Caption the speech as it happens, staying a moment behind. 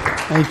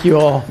Thank you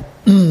all.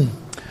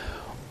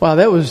 Wow,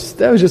 that was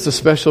just a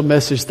special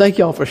message. Thank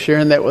you all for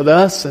sharing that with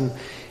us and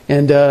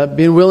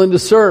being willing to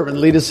serve and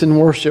lead us in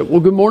worship. Well,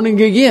 good morning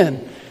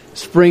again,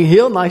 Spring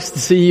Hill. Nice to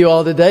see you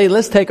all today.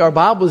 Let's take our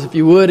Bibles, if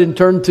you would, and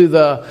turn to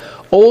the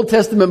Old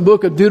Testament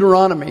book of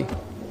Deuteronomy.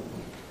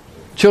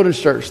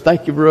 Children's Church.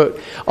 Thank you, Brooke.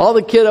 All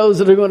the kiddos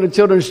that are going to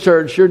Children's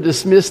Church, you're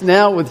dismissed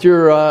now with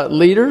your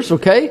leaders,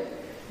 okay?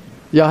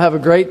 Y'all have a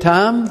great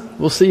time.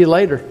 We'll see you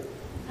later.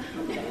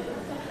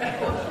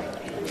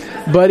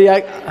 Buddy,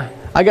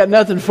 I got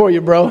nothing for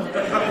you, bro.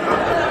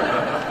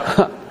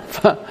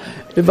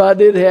 If I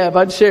did have,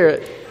 I'd share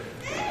it.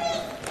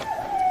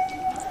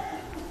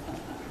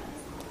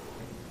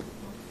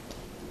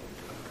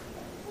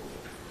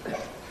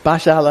 Bye,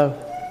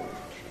 Shiloh.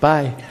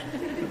 Bye.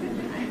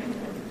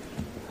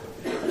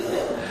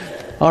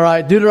 All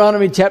right,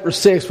 Deuteronomy chapter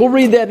 6. We'll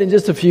read that in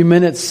just a few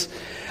minutes.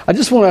 I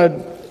just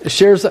want to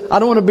share. I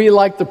don't want to be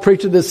like the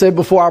preacher that said,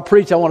 before I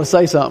preach, I want to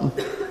say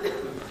something.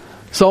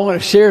 So I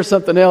want to share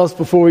something else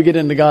before we get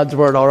into God's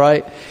Word, all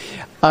right?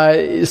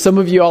 Some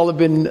of you all have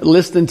been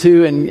listening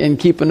to and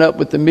keeping up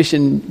with the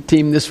mission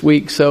team this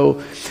week.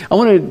 So I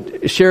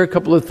want to share a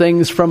couple of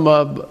things from,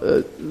 I'm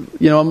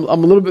a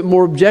little bit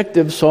more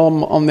objective, so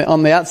I'm on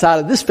the outside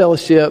of this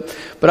fellowship,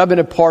 but I've been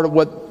a part of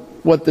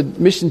what the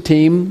mission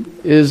team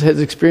has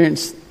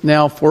experienced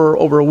now for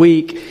over a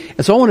week.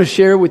 And so I want to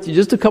share with you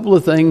just a couple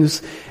of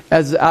things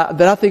that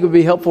I think would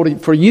be helpful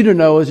for you to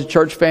know as a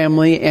church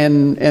family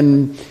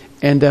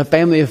and a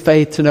family of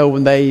faith to know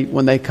when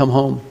they come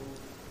home.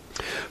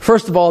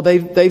 First of all,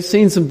 they've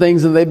seen some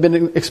things and they've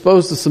been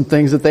exposed to some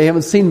things that they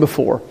haven't seen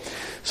before.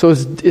 So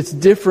it's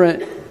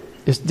different.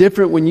 It's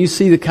different when you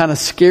see the kind of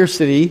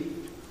scarcity,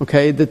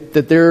 okay,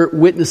 that they're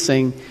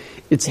witnessing.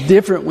 It's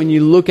different when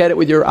you look at it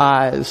with your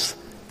eyes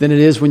than it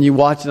is when you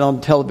watch it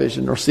on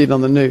television or see it on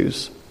the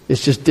news.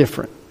 It's just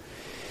different.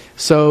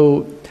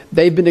 So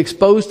they've been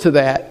exposed to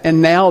that,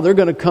 and now they're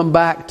going to come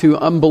back to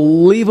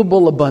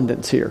unbelievable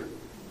abundance here.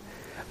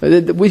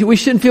 We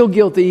shouldn't feel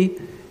guilty.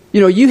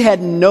 You know, you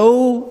had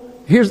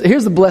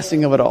here's the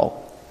blessing of it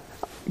all.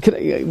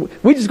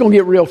 We're just going to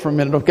get real for a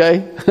minute,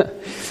 okay?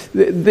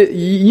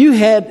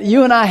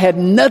 You and I had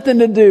nothing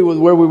to do with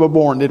where we were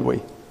born, did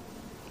we?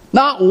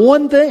 Not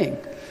one thing.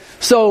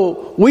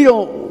 So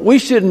we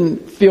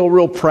shouldn't feel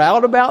real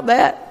proud about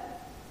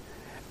that.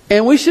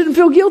 And we shouldn't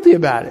feel guilty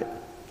about it.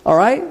 All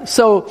right?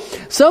 So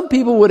some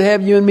people would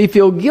have you and me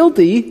feel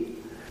guilty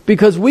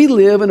because we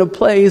live in a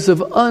place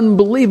of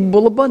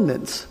unbelievable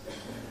abundance.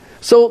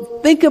 So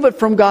think of it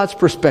from God's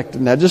perspective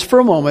now, just for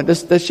a moment.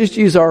 Let's just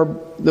use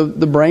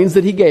the brains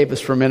that He gave us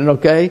for a minute,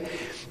 okay?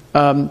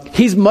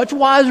 He's much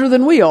wiser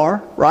than we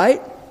are, right?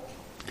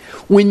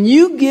 When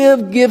you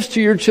give gifts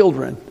to your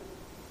children,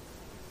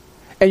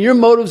 and your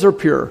motives are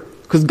pure,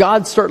 because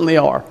God certainly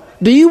are,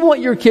 do you want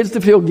your kids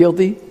to feel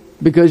guilty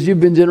because you've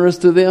been generous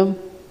to them?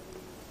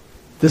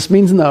 This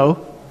means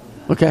no.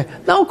 Okay?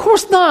 No, of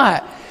course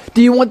not.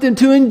 Do you want them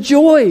to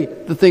enjoy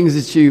the things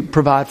that you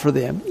provide for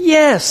them?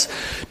 Yes.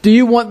 Do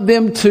you want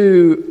them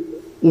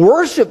to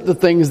worship the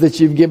things that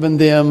you've given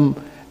them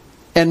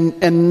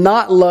and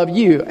not love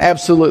you?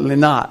 Absolutely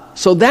not.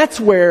 So that's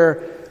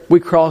where we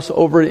cross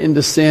over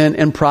into sin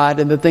and pride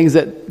and the things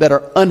that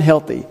are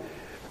unhealthy.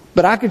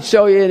 But I could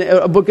show you in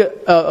a book.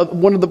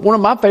 One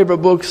of my favorite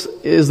books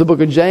is the book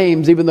of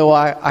James, even though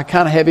I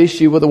kind of have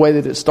issue with the way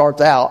that it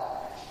starts out,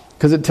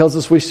 because it tells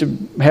us we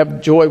should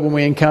have joy when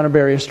we encounter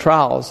various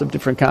trials of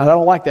different kinds. I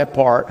don't like that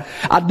part.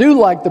 I do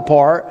like the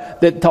part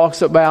that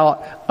talks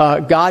about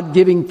God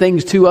giving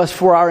things to us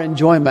for our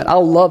enjoyment. I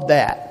love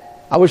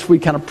that. I wish we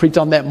kind of preach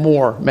on that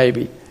more,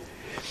 maybe.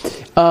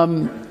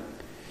 So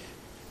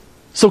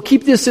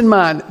keep this in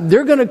mind.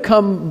 They're going to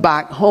come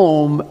back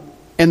home,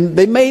 and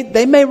they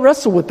may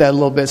wrestle with that a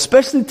little bit,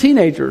 especially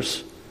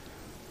teenagers.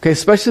 Okay,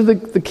 especially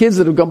the kids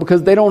that have gone,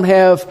 because they don't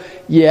have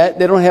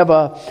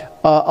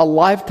a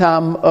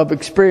lifetime of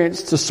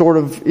experience to sort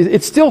of.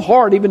 It's still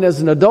hard, even as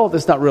an adult.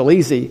 It's not real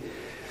easy,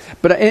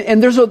 but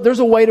and there's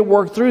a way to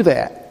work through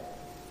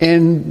that.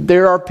 And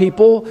there are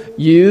people,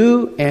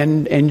 you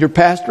and your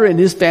pastor and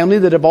his family,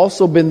 that have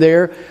also been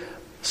there.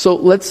 So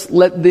let's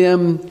let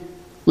them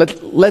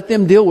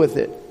deal with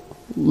it.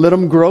 Let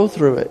them grow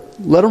through it.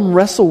 Let them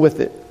wrestle with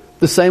it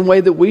the same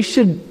way that we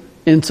should,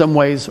 in some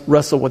ways,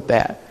 wrestle with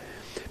that.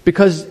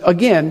 Because,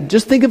 again,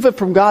 just think of it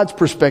from God's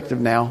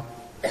perspective now.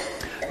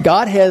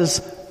 God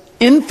has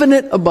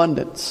infinite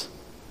abundance.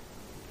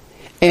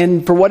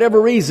 And for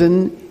whatever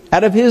reason,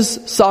 out of His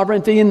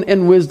sovereignty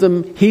and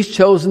wisdom, He's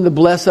chosen to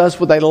bless us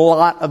with a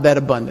lot of that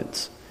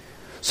abundance.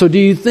 So do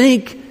you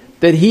think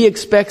that He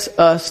expects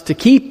us to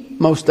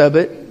keep most of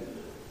it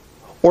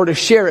or to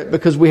share it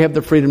because we have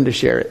the freedom to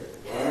share it?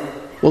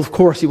 Well, of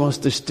course He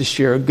wants us to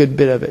share a good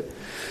bit of it.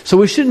 So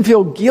we shouldn't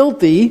feel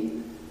guilty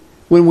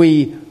when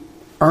we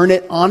earn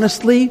it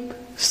honestly,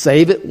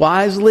 save it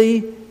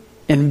wisely,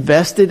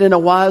 invest it in a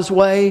wise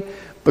way.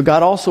 But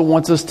God also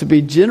wants us to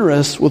be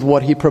generous with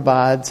what He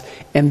provides.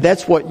 And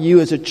that's what you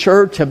as a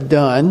church have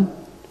done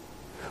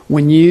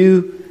when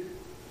you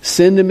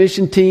send a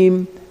mission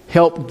team,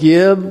 help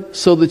give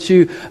so that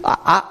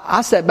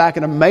I sat back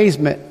in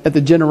amazement at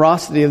the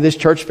generosity of this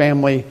church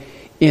family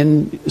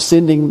in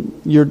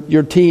sending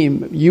your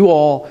team.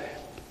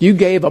 You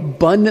gave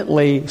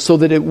abundantly so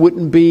that it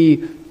wouldn't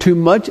be too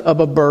much of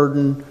a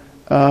burden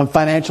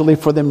financially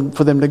for them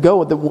to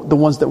go, the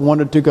ones that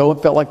wanted to go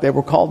and felt like they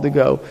were called to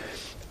go.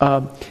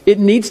 It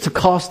needs to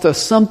cost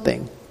us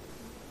something,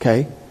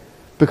 okay?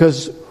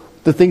 Because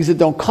the things that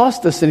don't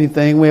cost us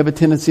anything, we have a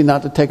tendency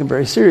not to take them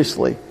very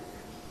seriously.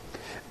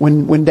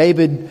 When King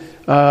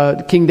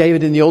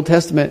David in the Old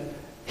Testament,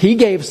 he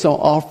gave some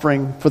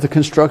offering for the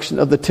construction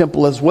of the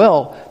temple as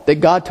well, that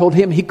God told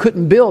him he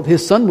couldn't build,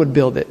 his son would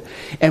build it.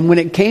 And when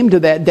it came to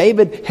that,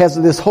 David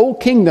has this whole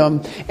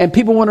kingdom, and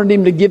people wanted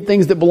him to give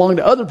things that belong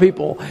to other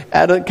people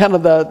out of kind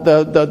of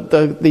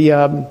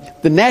the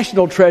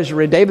national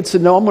treasury. David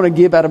said, no, I'm going to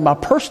give out of my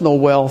personal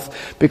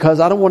wealth because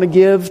I don't want to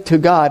give to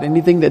God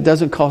anything that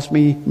doesn't cost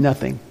me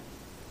nothing.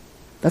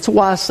 That's a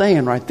wise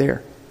saying right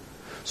there.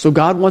 So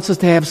God wants us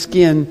to have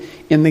skin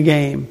in the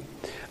game.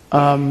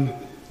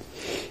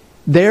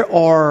 There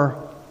are,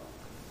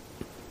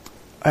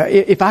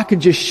 if I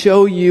could just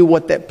show you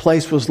what that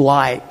place was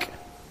like,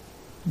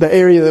 the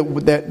area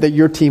that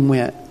your team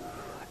went,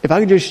 if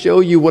I could just show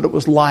you what it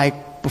was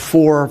like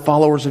before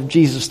followers of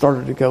Jesus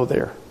started to go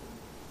there.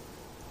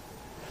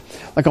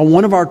 Like on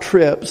one of our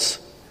trips,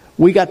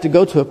 we got to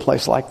go to a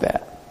place like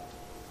that.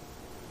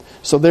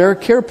 So there are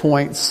care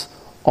points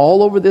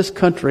all over this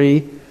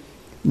country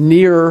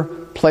near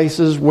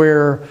places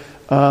where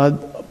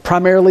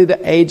primarily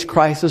the AIDS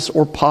crisis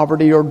or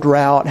poverty or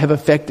drought have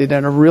affected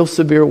in a real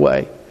severe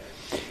way.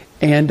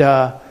 And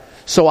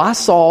so I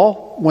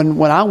saw, when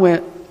I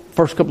went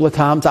first couple of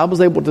times, I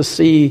was able to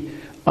see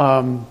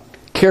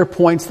care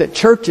points that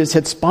churches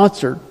had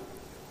sponsored,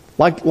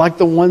 like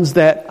the ones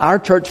that our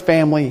church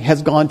family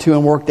has gone to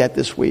and worked at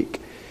this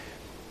week.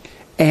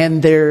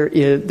 And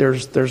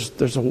there's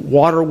a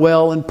water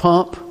well and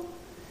pump,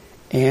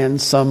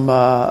 and some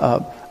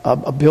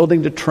a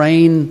building to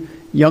train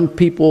young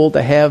people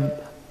to have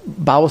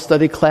Bible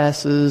study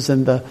classes,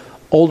 and the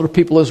older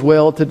people as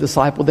well to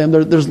disciple them.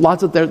 There's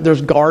lots of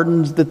there's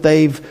gardens that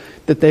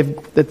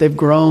they've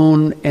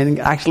grown and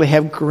actually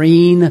have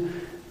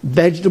green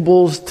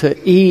vegetables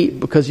to eat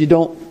because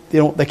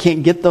they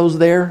can't get those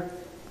there,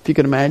 if you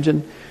can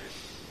imagine.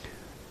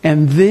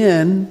 And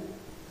then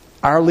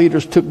our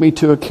leaders took me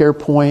to a care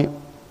point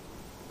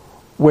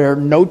where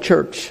no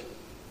church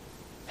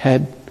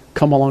had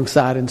come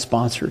alongside and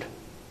sponsored.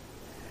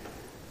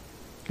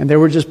 And there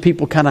were just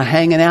people kind of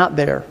hanging out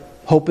there,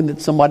 hoping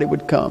that somebody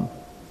would come.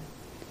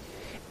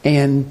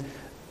 And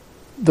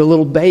the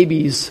little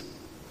babies,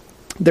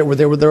 there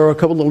were a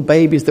couple little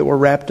babies that were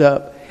wrapped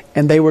up,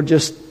 and they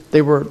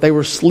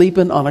were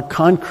sleeping on a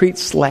concrete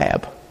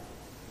slab.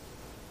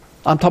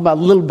 I'm talking about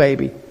a little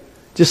baby,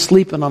 just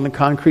sleeping on a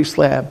concrete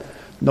slab.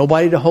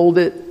 Nobody to hold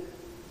it.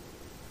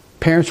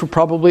 Parents were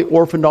probably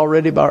orphaned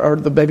already, or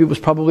the baby was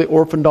probably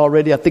orphaned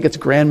already. I think its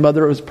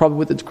grandmother, it was probably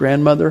with its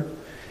grandmother.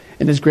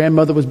 And his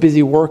grandmother was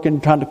busy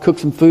working, trying to cook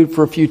some food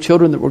for a few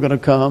children that were going to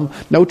come.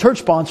 No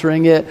church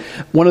sponsoring it.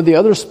 One of the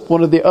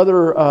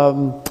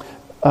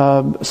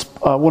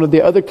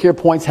other care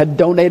points had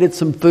donated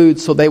some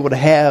food so they would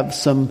have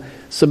some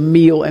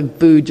meal and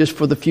food just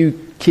for the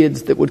few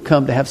kids that would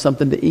come to have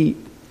something to eat.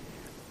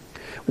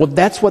 Well,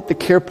 that's what the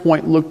care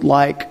point looked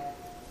like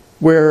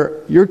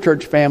where your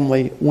church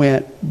family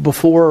went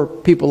before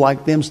people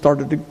like them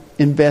started to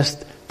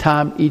invest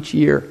time each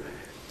year.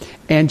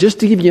 And just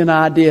to give you an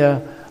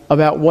idea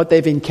about what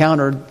they've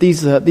encountered,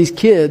 these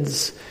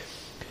kids,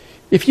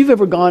 if you've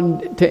ever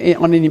gone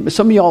on any,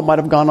 some of y'all might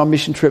have gone on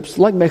mission trips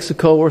like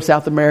Mexico or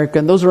South America,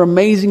 and those are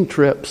amazing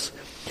trips.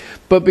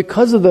 But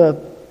because of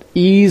the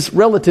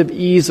relative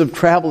ease of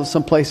travel to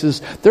some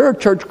places, there are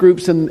church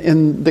groups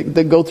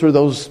that go through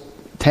those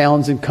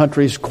towns and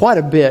countries quite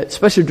a bit,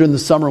 especially during the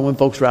summer when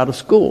folks are out of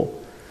school.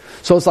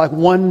 So it's like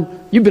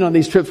you've been on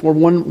these trips where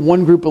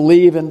one group will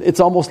leave and it's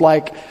almost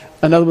like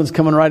another one's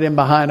coming right in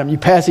behind them. You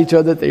pass each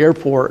other at the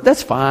airport.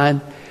 That's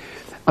fine.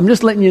 I'm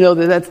just letting you know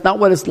that that's not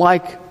what it's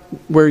like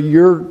where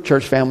your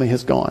church family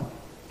has gone.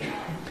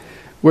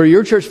 Where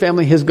your church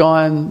family has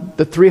gone,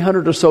 the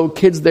 300 or so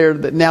kids there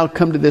that now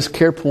come to this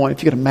care point,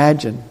 if you can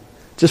imagine,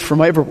 just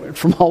from everywhere,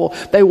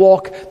 they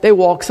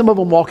walk, some of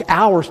them walk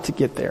hours to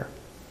get there,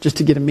 just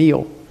to get a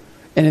meal.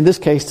 And in this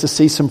case, to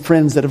see some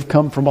friends that have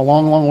come from a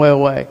long, long way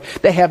away.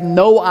 They have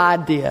no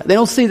idea. They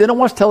don't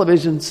watch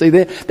television.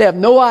 They have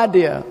no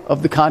idea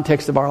of the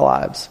context of our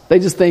lives. They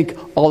just think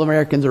all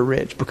Americans are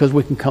rich because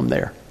we can come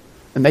there.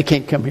 And they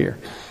can't come here.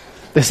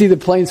 They see the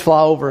planes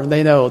fly over and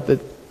they know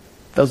that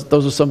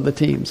those are some of the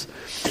teams.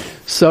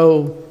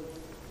 So,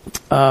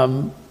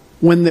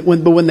 when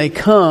they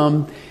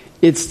come,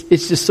 it's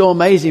just so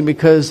amazing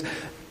because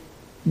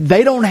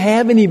they don't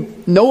have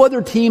no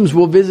other teams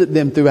will visit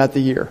them throughout the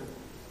year.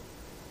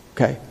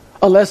 Okay.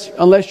 Unless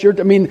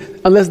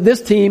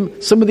this team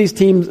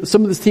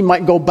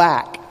might go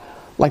back.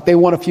 Like they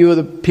want a few of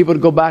the people to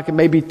go back and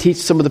maybe teach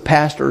some of the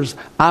pastors.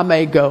 I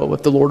may go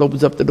if the Lord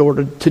opens up the door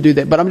to do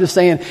that. But I'm just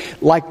saying,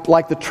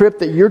 like the trip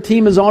that your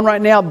team is on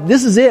right now,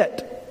 this is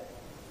it.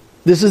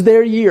 This is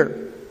their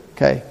year.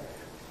 Okay.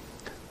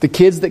 The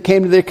kids that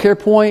came to their care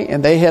point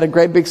and they had a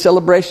great big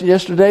celebration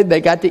yesterday, they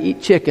got to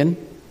eat chicken.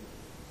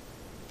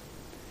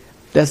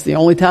 That's the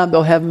only time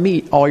they'll have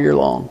meat all year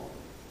long.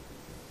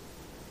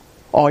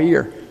 All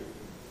year.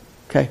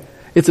 Okay.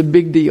 It's a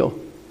big deal.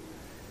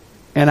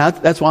 And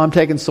that's why I'm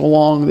taking so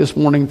long this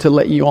morning to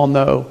let you all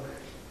know.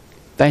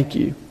 Thank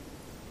you.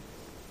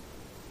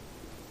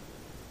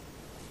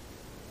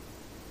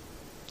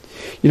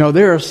 You know,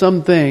 there are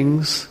some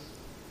things.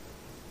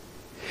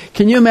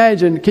 Can you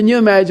imagine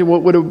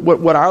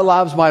what our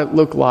lives might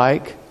look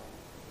like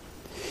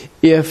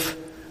if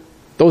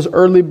those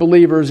early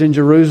believers in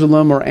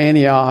Jerusalem or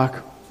Antioch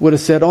would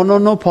have said, "Oh,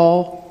 no,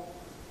 Paul.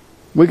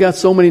 We got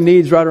so many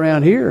needs right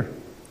around here.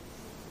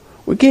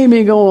 We can't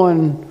be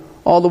going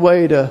all the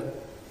way to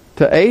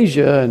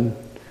Asia, and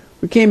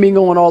we can't be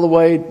going all the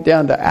way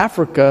down to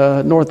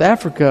Africa, North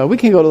Africa. We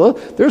can't go to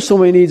those. There's so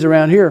many needs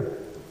around here."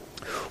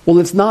 Well,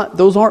 it's not.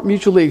 Those aren't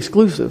mutually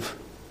exclusive.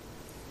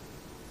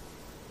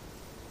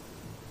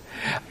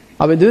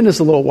 I've been doing this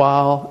a little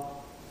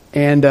while,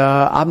 and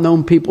I've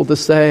known people to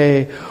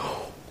say,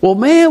 "Well,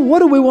 man, what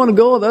do we want to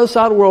go on the other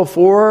side of the world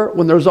for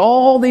when there's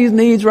all these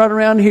needs right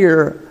around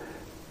here?"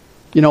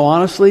 You know,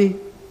 honestly,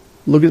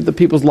 looking at the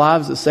people's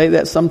lives that say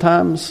that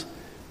sometimes,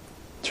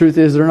 truth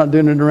is they're not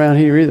doing it around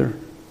here either.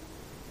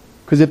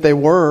 Because if they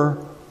were,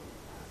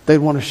 they'd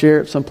want to share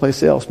it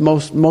someplace else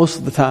most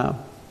of the time.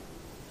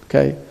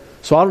 Okay?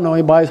 So I don't know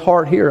anybody's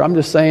heart here. I'm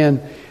just saying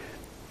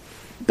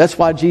that's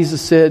why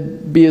Jesus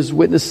said, "Be as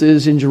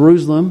witnesses in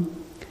Jerusalem,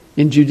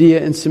 in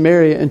Judea and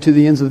Samaria, and to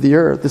the ends of the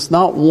earth." It's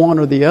not one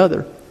or the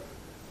other.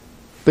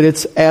 But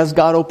it's as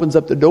God opens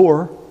up the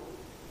door,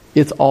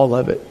 it's all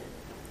of it.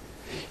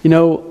 You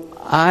know,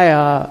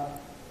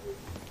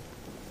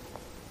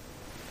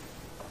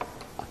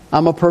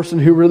 I'm a person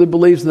who really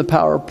believes in the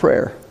power of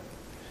prayer.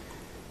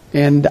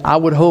 And I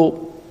would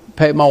hope,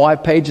 my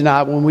wife Paige and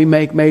I, when we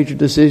make major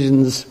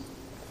decisions,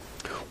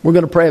 we're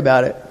going to pray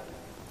about it.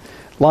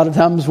 A lot of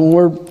times when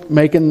we're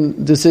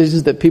making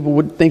decisions that people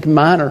would think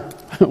minor,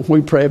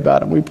 we pray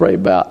about them. We pray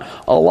about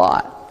a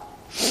lot.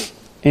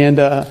 And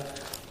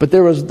but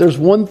there's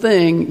one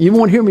thing, you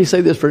won't hear me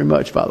say this very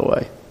much, by the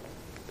way.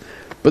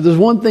 But there's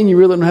one thing you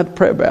really don't have to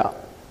pray about.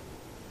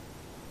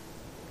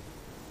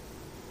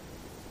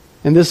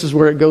 And this is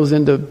where it goes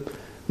into,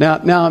 now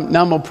I'm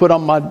going to put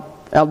on my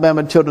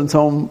Alabama Children's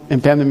Home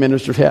and Family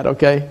Minister's hat,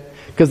 okay?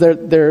 Because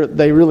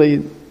they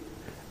really,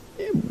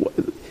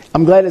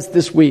 I'm glad it's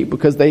this week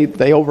because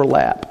they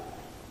overlap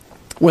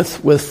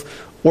with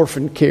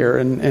orphan care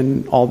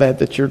and all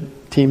that your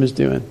team is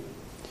doing.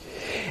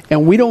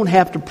 And we don't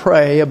have to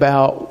pray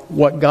about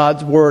what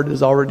God's Word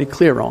is already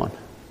clear on.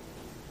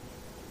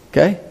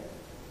 Okay?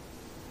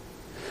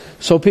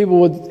 So people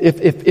would,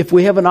 if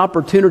we have an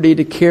opportunity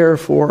to care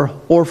for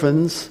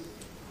orphans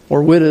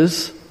or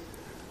widows,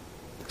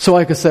 so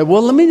I could say,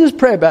 "Well, let me just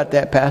pray about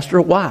that, Pastor."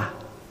 Why?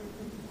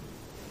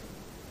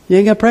 You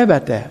ain't got to pray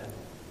about that.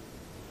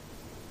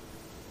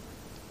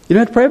 You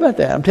don't have to pray about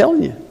that, I'm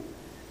telling you.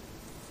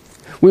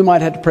 We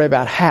might have to pray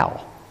about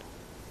how,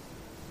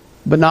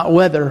 but not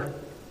whether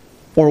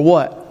or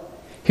what.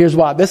 Here's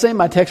why. This ain't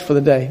my text for the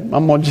day.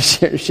 I'm going to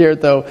just share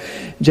it though.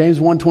 James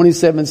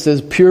 1:27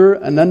 says, "Pure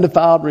and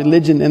undefiled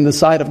religion in the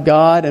sight of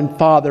God and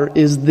Father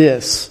is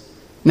this."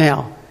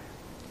 Now,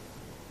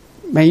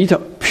 man, you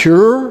talk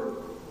pure,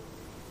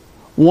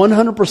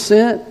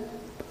 100%,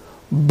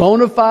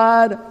 bona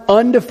fide,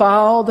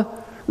 undefiled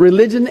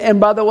religion. And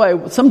by the way,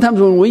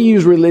 sometimes when we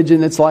use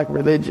religion, it's like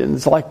religion.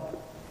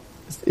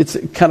 It's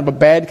kind of a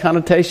bad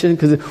connotation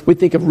because we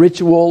think of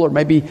ritual or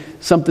maybe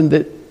something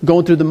that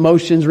going through the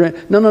motions.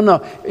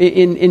 No.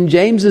 In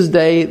James's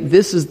day,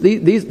 this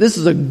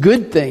is a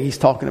good thing he's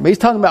talking about. He's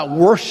talking about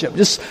worship.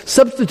 Just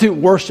substitute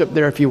worship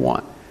there if you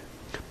want.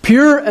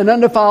 Pure and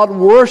undefiled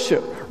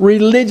worship,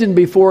 religion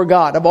before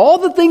God. Of all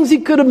the things he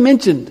could have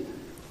mentioned,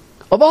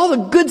 of all the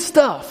good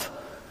stuff,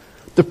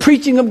 the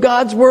preaching of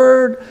God's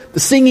Word, the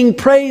singing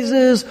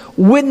praises,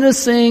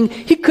 witnessing,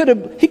 he could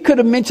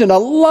have mentioned a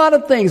lot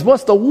of things.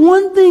 What's the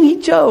one thing he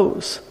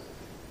chose?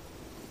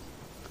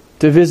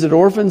 To visit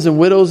orphans and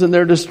widows in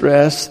their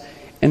distress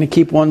and to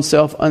keep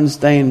oneself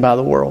unstained by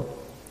the world.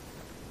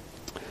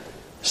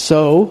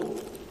 So,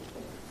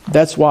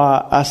 that's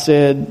why I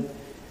said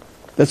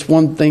that's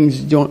one thing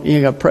you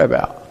ain't got to pray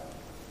about.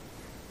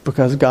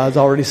 Because God's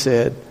already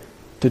said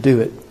to do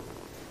it.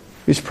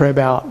 You just pray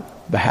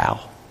about the how.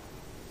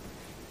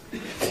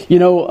 You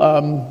know,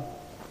 a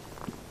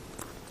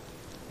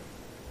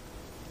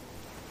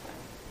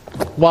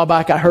while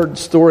back I heard a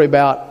story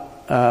about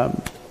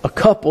a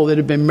couple that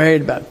had been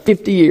married about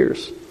 50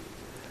 years.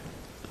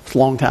 It's a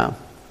long time.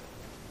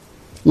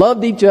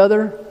 Loved each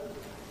other,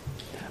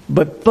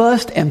 but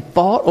fussed and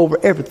fought over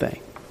everything.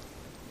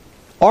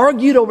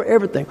 Argued over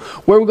everything.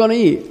 Where we're going to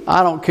eat?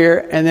 I don't care.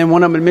 And then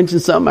one of them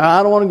mentioned something,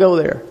 I don't want to go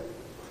there.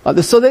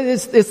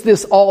 It's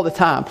this all the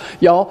time.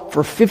 Y'all,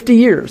 for 50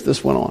 years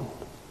this went on.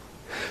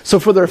 So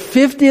for their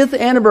 50th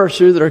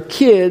anniversary, their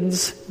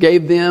kids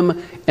gave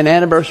them an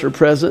anniversary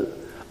present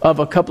of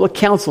a couple of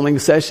counseling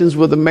sessions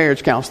with a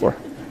marriage counselor.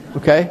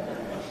 Okay?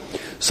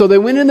 So they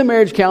went in the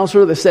marriage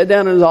counselor, they sat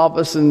down in his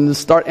office and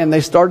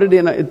they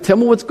started tell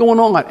me what's going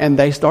on. And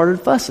they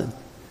started fussing.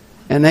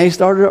 And they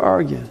started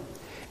arguing.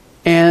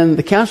 And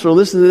the counselor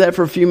listened to that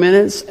for a few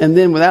minutes, and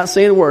then without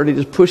saying a word, he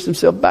just pushed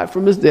himself back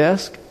from his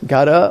desk,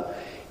 got up,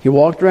 he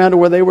walked around to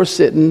where they were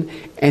sitting,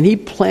 and he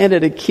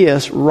planted a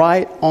kiss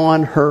right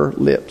on her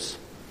lips.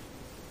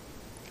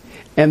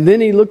 And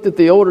then he looked at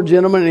the older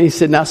gentleman and he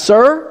said, "Now,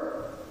 sir,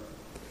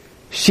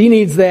 she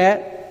needs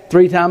that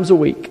 3 times a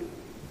week."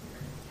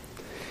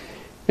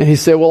 And he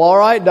said, "Well, all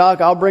right, Doc,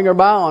 I'll bring her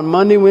by on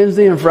Monday,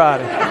 Wednesday, and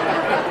Friday."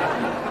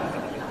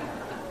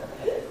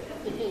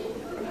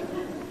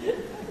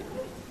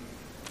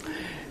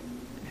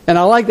 And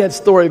I like that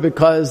story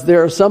because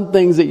there are some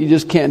things that you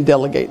just can't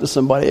delegate to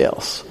somebody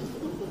else.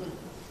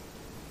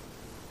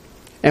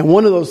 And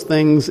one of those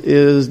things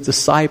is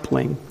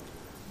discipling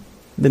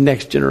the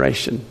next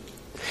generation.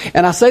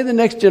 And I say the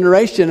next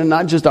generation and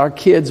not just our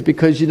kids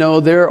because,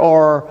 there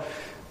are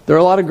a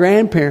lot of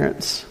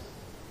grandparents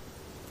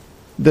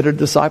that are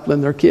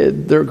discipling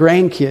their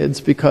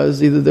grandkids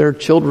because either their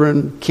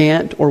children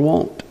can't or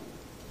won't.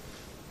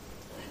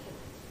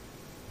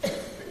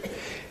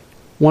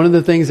 One of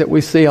the things that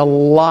we see a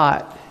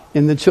lot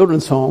in the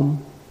children's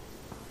home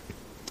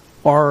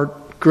are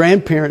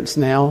grandparents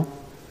now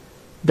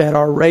that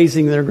are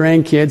raising their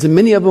grandkids. And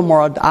many of them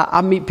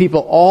I meet people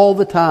all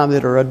the time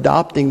that are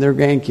adopting their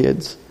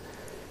grandkids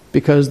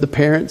because the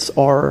parents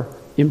are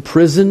in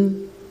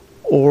prison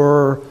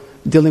or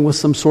dealing with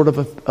some sort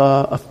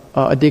of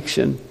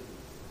addiction.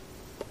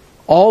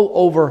 All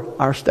over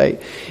our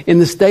state. In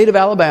the state of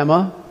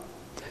Alabama,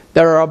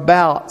 there are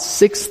about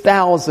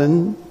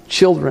 6,000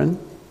 children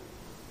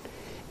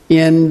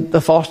in the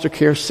foster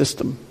care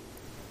system.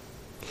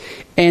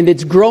 And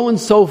it's growing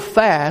so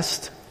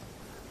fast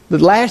that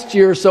last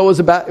year or so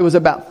it was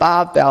about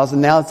 5,000.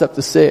 Now it's up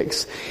to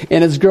 6.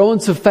 And it's growing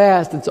so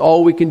fast, it's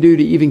all we can do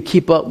to even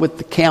keep up with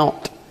the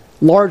count.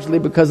 Largely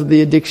because of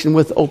the addiction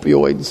with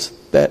opioids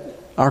that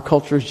our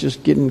culture is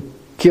just getting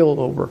killed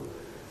over.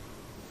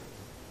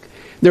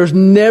 There's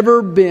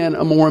never been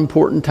a more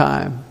important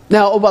time.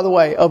 Now, by the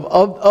way,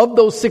 of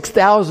those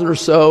 6,000 or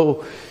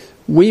so,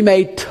 we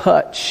may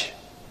touch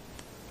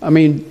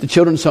the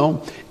children's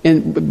home,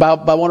 by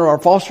one of our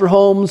foster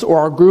homes or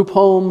our group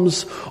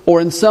homes,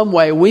 or in some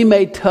way, we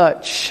may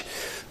touch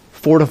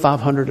 400 to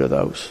 500 of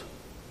those.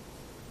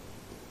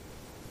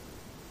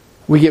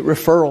 We get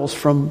referrals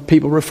from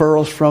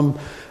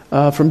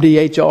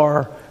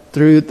DHR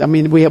through.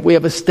 We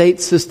have a state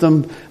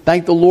system.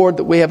 Thank the Lord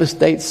that we have a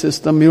state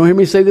system. You don't hear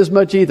me say this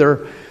much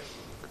either,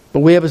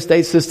 but we have a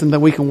state system that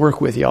we can work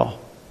with, y'all.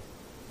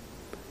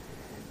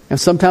 And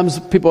sometimes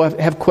people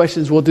have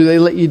questions. Well, do they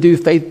let you do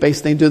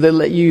faith-based things? Do they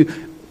let you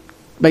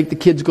make the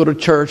kids go to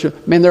church?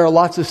 There are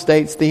lots of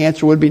states. The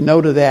answer would be no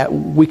to that.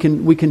 We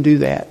can do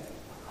that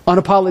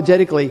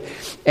unapologetically.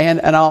 And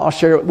I'll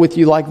share it with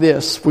you like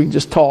this. We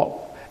just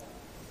talk.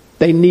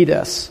 They need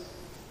us.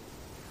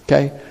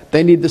 Okay?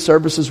 They need the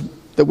services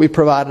that we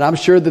provide. And I'm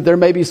sure that there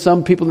may be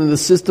some people in the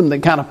system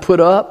that kind of put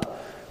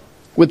up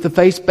with the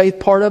faith-based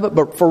part of it.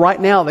 But for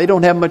right now, they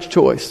don't have much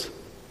choice.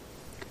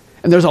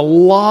 And there's a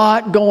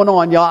lot going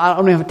on, y'all. I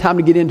don't have time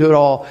to get into it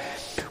all.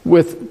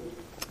 With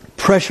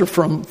pressure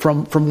from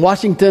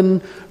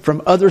Washington,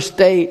 from other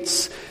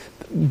states,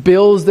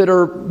 bills that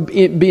are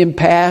being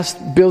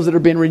passed, bills that are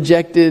being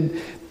rejected.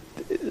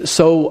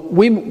 So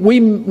we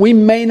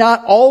may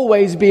not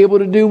always be able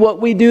to do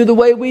what we do the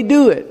way we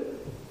do it.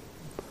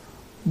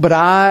 But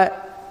I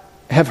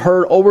have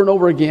heard over and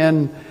over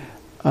again,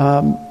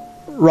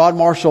 Rod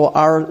Marshall,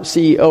 our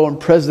CEO and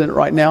president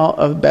right now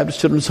of Baptist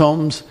Children's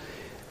Homes,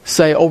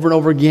 say over and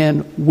over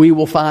again, we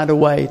will find a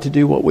way to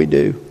do what we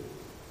do,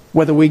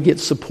 whether we get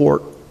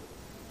support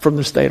from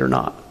the state or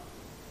not.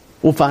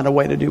 We'll find a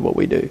way to do what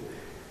we do.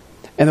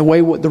 And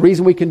the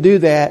reason we can do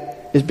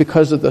that is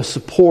because of the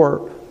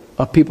support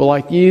of people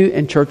like you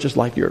and churches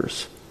like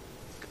yours.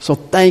 So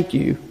thank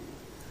you.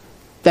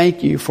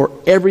 Thank you for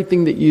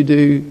everything that you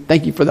do.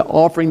 Thank you for the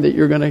offering that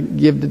you're going to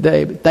give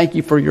today. But thank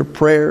you for your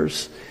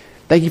prayers.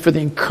 Thank you for the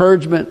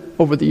encouragement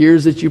over the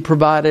years that you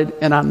provided,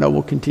 and I know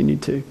we'll continue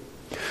to.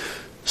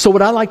 So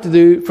what I like to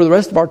do for the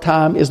rest of our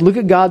time is look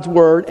at God's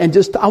Word and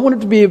I want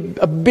it to be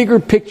a bigger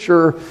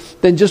picture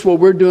than just what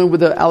we're doing with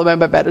the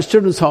Alabama Baptist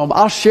Children's Home.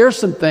 I'll share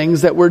some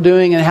things that we're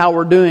doing and how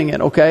we're doing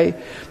it,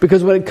 okay?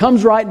 Because when it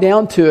comes right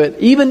down to it,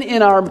 even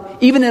in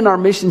our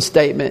mission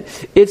statement,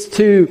 it's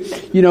to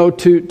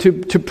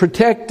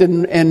protect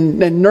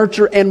and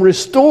nurture and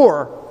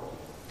restore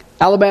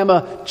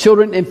Alabama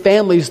children and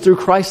families through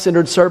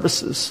Christ-centered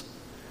services.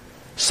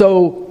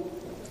 So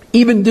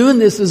even doing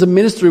this as a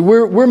ministry,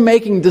 we're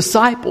making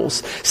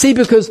disciples. See,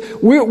 because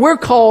we're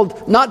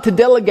called not to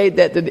delegate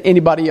that to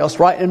anybody else,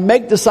 right? And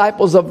make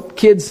disciples of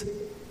kids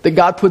that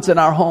God puts in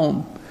our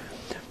home.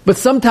 But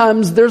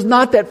sometimes there's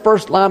not that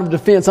first line of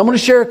defense. I'm going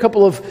to share a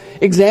couple of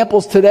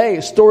examples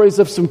today, stories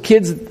of some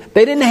kids.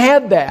 They didn't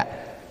have that.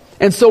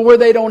 And so where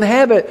they don't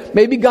have it,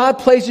 maybe God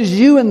places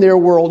you in their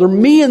world or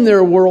me in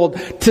their world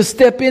to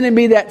step in and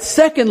be that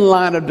second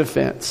line of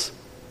defense.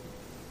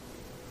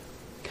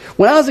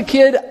 When I was a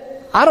kid,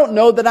 I don't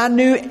know that I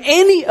knew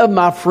any of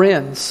my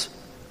friends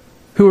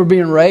who were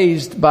being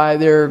raised by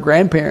their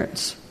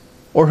grandparents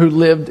or who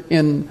lived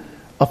in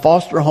a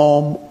foster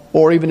home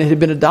or even had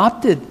been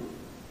adopted.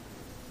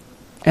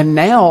 And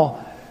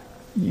now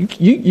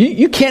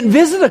you can't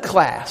visit a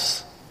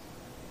class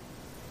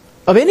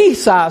of any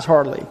size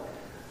hardly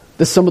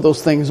that some of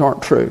those things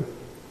aren't true.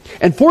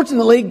 And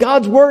fortunately,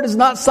 God's Word is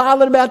not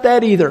silent about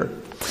that either.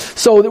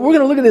 So we're going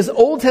to look at this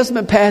Old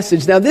Testament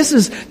passage. Now this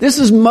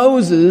is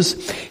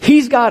Moses.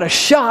 He's got a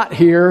shot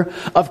here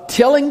of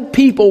telling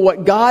people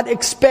what God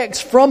expects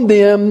from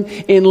them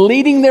in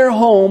leading their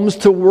homes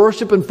to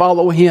worship and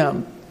follow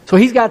Him. So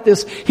he's got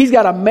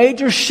a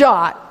major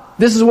shot.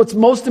 This is what's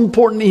most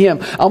important to him.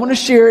 I'm going to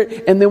share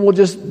it and then we'll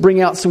just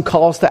bring out some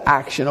calls to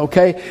action,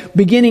 okay?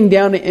 Beginning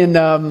down in,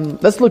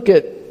 let's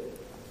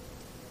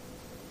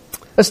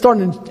start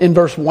in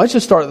verse 1. Let's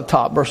just start at the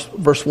top,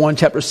 verse 1,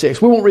 chapter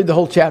 6. We won't read the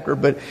whole chapter,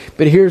 but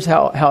here's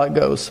how it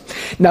goes.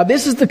 Now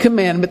this is the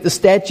commandment, the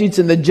statutes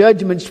and the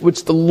judgments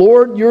which the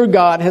Lord your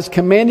God has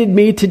commanded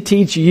me to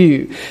teach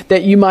you,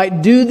 that you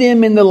might do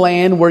them in the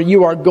land where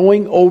you are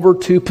going over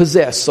to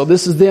possess. So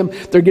this is them.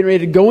 They're getting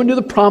ready to go into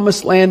the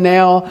promised land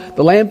now,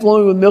 the land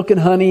flowing with milk and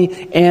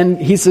honey. And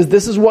he says,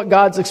 this is what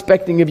God's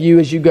expecting of you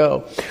as you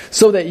go.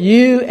 So that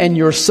you and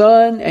your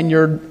son and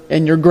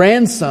your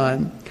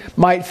grandson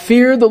might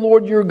fear the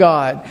Lord your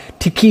God,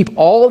 to keep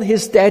all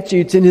His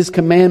statutes and His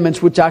commandments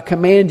which I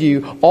command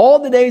you all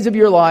the days of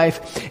your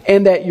life,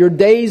 and that your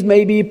days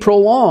may be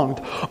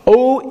prolonged.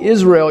 O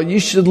Israel, you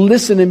should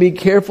listen and be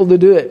careful to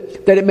do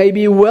it, that it may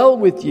be well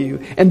with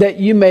you, and that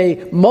you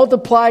may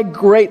multiply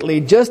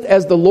greatly, just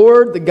as the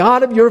Lord, the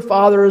God of your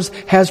fathers,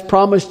 has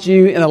promised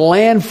you, in a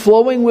land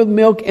flowing with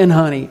milk and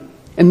honey.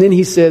 And then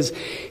he says,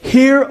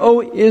 hear,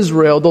 O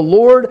Israel, the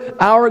Lord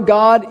our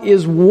God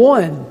is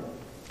one.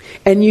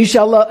 And you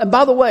shall love. And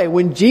by the way,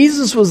 when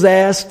Jesus was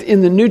asked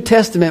in the New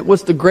Testament,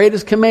 what's the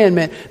greatest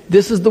commandment?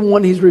 This is the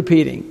one he's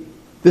repeating.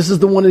 This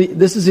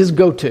is his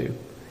go-to.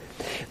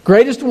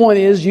 Greatest one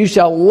is, you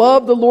shall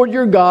love the Lord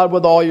your God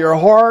with all your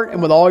heart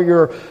and with all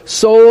your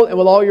soul and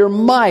with all your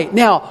might.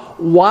 Now,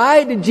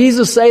 why did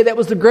Jesus say that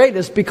was the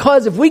greatest?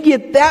 Because if we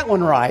get that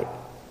one right,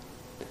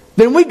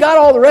 then we got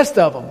all the rest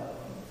of them.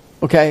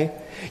 Okay?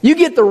 You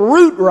get the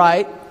root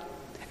right,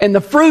 and the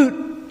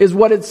fruit is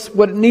what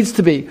it needs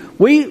to be.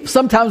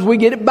 Sometimes we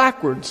get it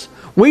backwards.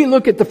 We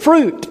look at the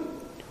fruit.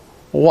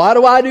 Why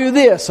do I do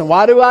this? And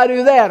why do I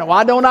do that? And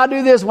why don't I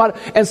do this?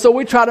 And so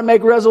we try to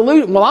make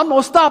resolution. Well, I'm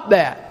going to stop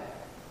that.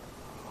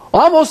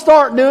 Well, I'm going to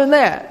start doing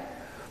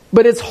that.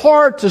 But it's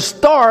hard to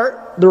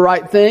start the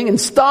right thing and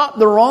stop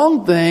the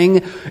wrong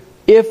thing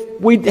if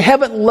we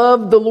haven't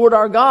loved the Lord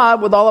our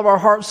God with all of our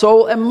heart,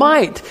 soul, and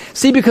might.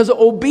 See, because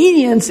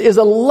obedience is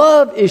a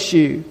love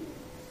issue.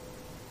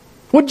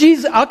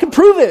 I can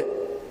prove it.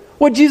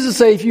 What Jesus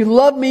say? If you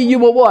love me, you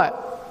will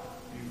what?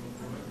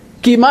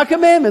 Keep my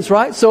commandments,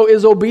 right? So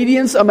is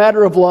obedience a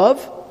matter of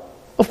love?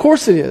 Of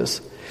course it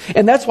is.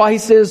 And that's why he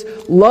says,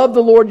 love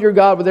the Lord your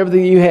God with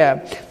everything you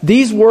have.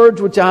 These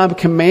words which I am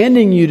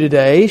commanding you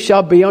today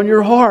shall be on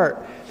your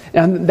heart.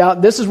 And now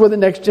this is where the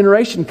next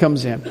generation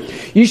comes in.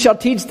 You shall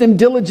teach them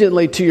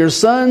diligently to your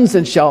sons,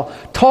 and shall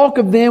talk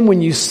of them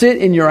when you sit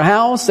in your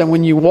house, and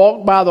when you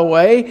walk by the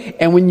way,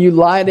 and when you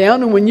lie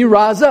down, and when you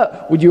rise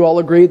up. Would you all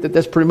agree that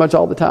that's pretty much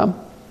all the time?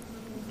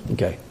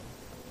 Okay.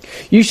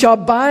 You shall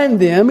bind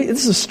them.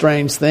 This is a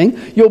strange thing.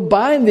 You'll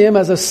bind them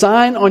as a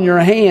sign on your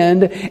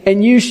hand,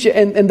 and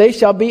and they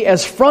shall be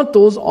as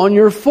frontals on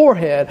your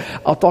forehead.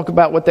 I'll talk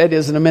about what that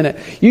is in a minute.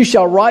 You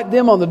shall write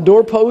them on the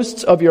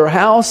doorposts of your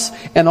house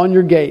and on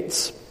your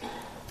gates.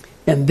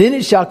 And then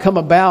it shall come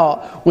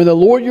about, when the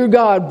Lord your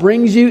God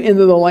brings you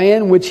into the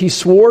land which He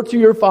swore to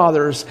your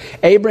fathers,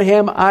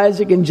 Abraham,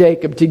 Isaac, and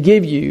Jacob, to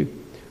give you,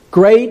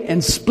 great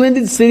and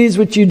splendid cities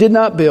which you did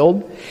not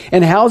build,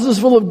 and houses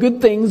full of good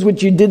things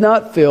which you did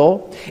not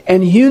fill,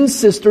 and hewn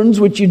cisterns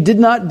which you did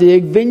not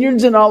dig,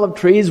 vineyards and olive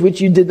trees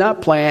which you did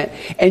not plant,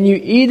 and you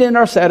eat and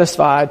are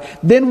satisfied.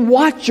 Then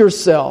watch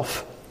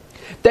yourself,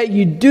 that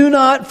you do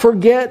not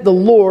forget the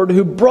Lord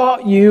who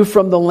brought you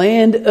from the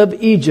land of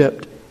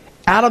Egypt,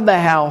 out of the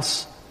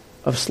house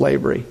of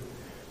slavery.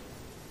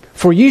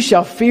 For you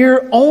shall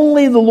fear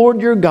only the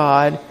Lord your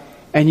God,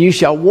 and you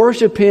shall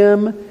worship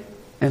Him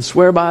and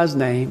swear by His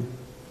name.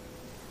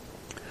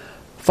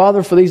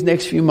 Father, for these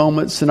next few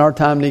moments in our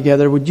time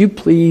together, would you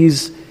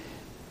please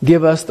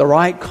give us the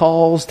right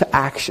calls to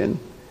action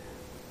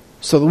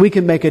so that we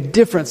can make a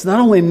difference, not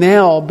only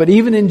now, but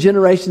even in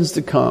generations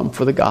to come,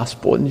 for the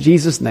gospel. In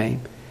Jesus'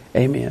 name,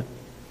 amen.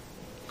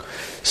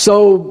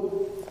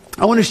 So,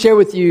 I want to share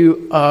with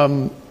you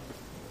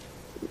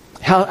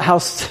how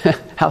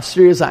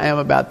serious I am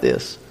about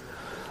this.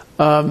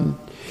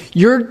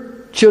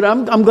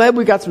 children, I'm glad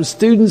we got some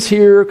students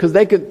here because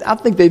I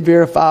think they'd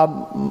verify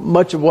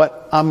much of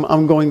what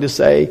I'm going to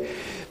say.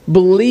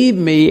 Believe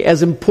me,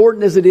 as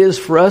important as it is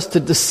for us to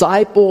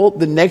disciple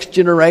the next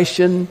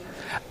generation,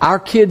 our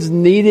kids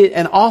need it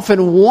and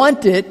often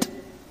want it.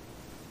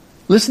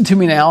 Listen to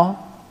me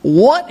now.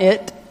 Want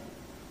it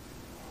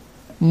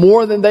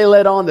more than they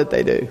let on that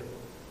they do.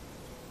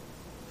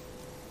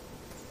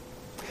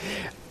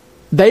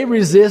 They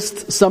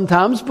resist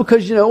sometimes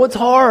because, it's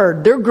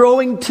hard. They're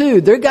growing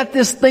too. They've got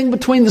this thing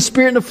between the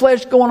spirit and the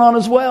flesh going on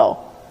as well.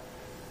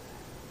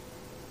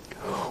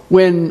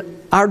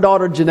 When our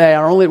daughter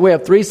Janae, we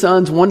have 3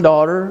 sons, 1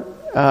 daughter.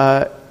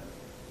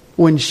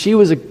 When she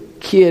was a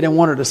kid and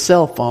wanted a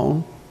cell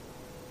phone,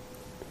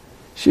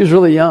 she was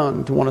really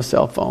young to want a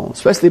cell phone,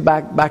 especially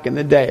back in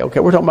the day.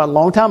 Okay, we're talking about a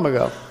long time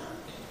ago.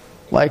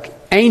 Like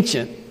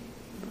ancient.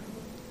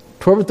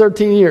 12 or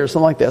 13 years,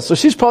 something like that. So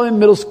she's probably in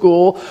middle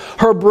school.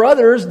 Her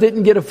brothers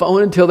didn't get a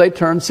phone until they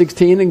turned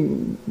 16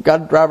 and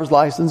got a driver's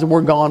license and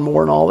were gone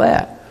more and all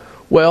that.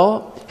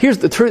 Well, here's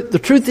the truth. The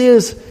truth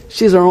is,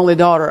 she's our only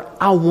daughter.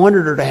 I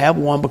wanted her to have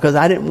one because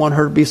I didn't want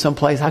her to be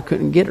someplace I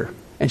couldn't get her.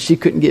 And she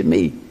couldn't get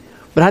me.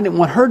 But I didn't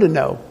want her to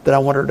know that I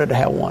wanted her to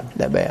have one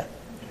that bad.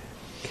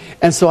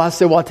 And so I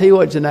said, well, I'll tell you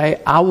what, Janae,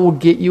 I will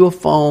get you a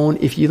phone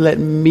if you let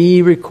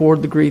me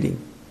record the greeting.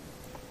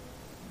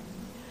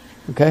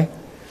 Okay?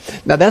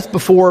 Now, that's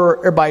before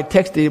everybody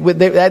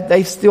texted.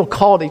 They still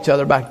called each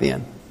other back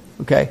then.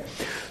 Okay?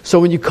 So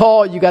when you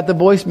called, you got the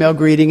voicemail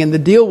greeting. And the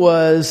deal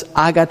was,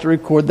 I got to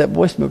record that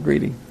voicemail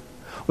greeting.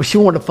 Well, she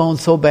wanted a phone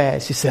so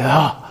bad. She said,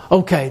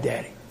 okay,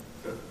 Daddy.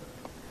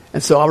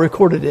 And so I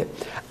recorded it.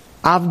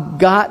 I've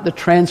got the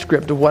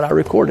transcript of what I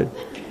recorded.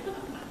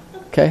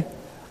 Okay?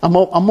 I'm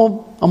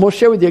going to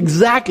share with you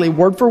exactly,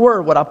 word for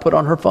word, what I put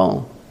on her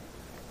phone.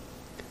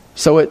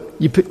 So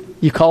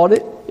you called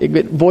it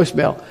get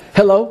voicemail.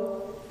 Hello?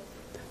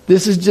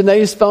 This is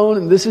Janae's phone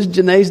and this is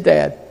Janae's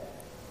dad.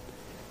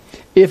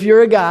 If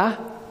you're a guy,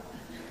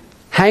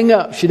 hang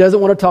up. She doesn't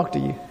want to talk to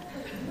you.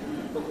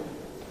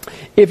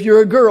 If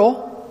you're a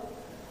girl,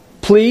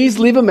 please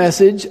leave a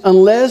message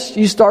unless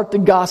you start to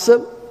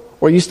gossip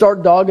or you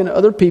start dogging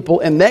other people.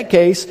 In that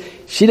case,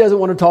 she doesn't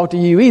want to talk to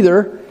you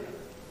either.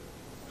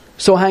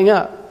 So hang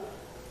up.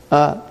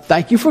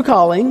 Thank you for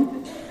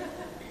calling.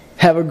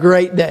 Have a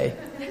great day.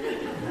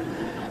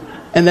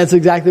 And that's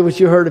exactly what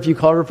you heard if you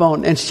called her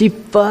phone. And she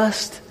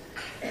fussed.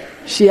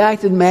 She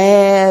acted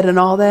mad and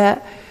all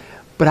that.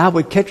 But I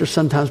would catch her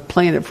sometimes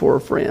playing it for her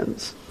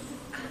friends.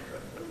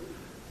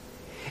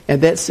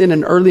 And that sent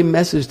an early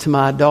message to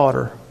my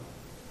daughter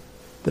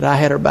that I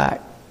had her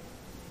back.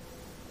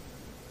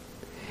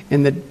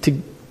 And that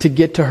to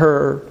get to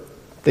her,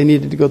 they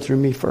needed to go through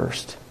me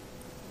first.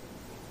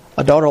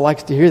 A daughter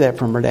likes to hear that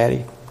from her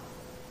daddy.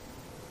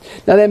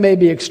 Now that may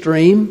be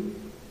extreme.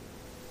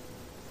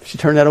 She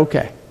turned out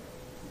okay.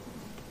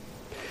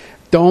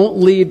 Don't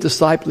leave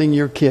discipling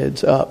your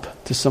kids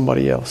up to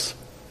somebody else.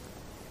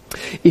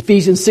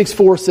 Ephesians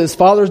 6:4 says,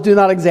 fathers, do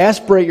not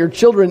exasperate your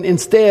children.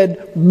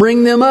 Instead,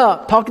 bring them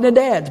up. Talking to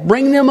dads,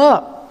 bring them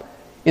up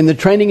in the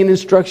training and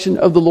instruction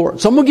of the Lord.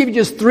 So I'm going to give you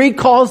just 3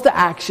 calls to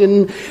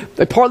action.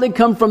 They partly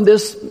come from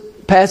this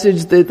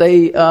passage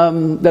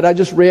that I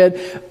just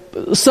read.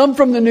 Some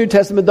from the New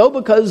Testament, though,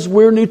 because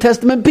we're New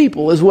Testament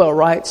people as well,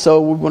 right?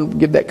 So we want to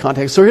give that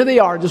context. So here they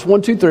are, just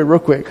 1, 2, 3, real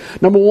quick.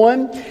 Number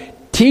 1,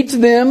 teach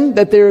them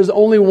that there is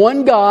only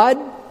one God,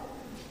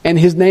 and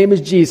His name is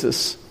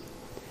Jesus.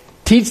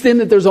 Teach them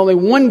that there's only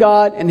one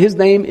God, and His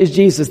name is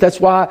Jesus. That's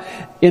why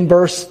in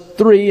verse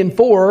 3 and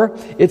 4,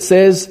 it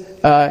says,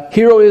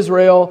 Hear, O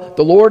Israel,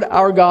 the Lord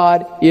our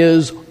God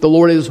is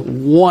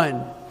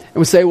one. And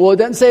we say, well, it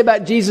doesn't say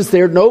about Jesus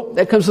there. Nope,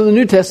 that comes from the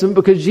New Testament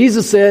because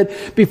Jesus said,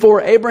 before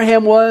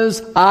Abraham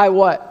was, I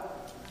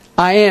what?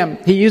 I am.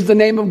 He used the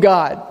name of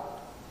God.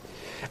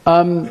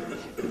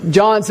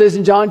 John says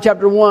in John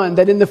chapter 1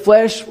 that in the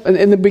flesh,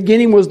 in the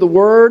beginning was the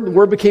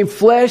Word became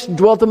flesh,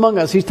 dwelt among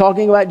us. He's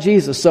talking about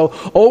Jesus. So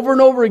over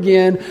and over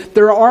again,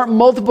 there aren't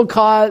multiple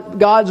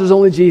gods, there's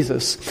only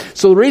Jesus.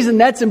 So the reason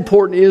that's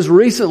important is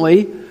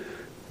recently,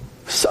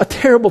 a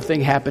terrible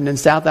thing happened in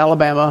South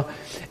Alabama.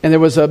 And there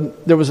was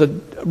a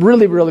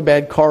really, really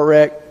bad car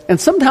wreck.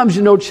 And sometimes,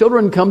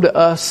 children come to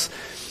us,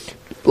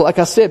 like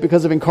I said,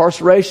 because of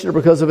incarceration or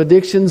because of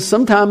addictions,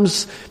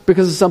 sometimes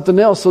because of something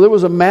else. So there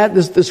was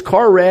this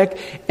car wreck,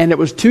 and it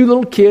was 2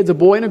 little kids, a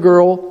boy and a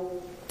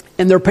girl,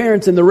 and their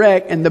parents in the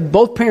wreck, and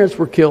both parents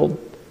were killed.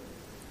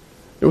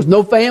 There was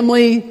no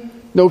family,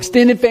 no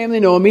extended family,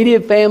 no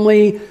immediate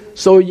family.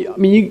 So,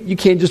 you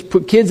can't just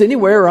put kids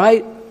anywhere,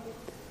 right?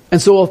 And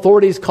so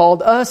authorities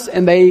called us,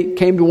 and they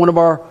came to one of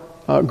our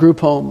group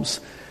homes.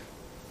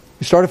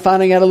 We started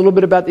finding out a little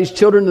bit about these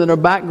children and their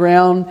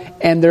background,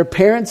 and their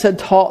parents had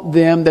taught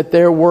them that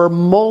there were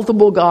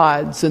multiple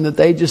gods and that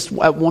they just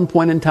at one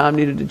point in time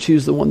needed to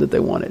choose the one that they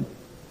wanted.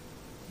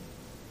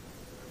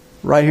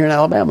 Right here in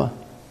Alabama.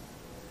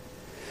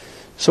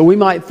 So we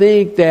might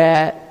think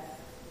that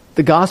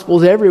the gospel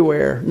is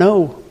everywhere.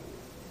 No,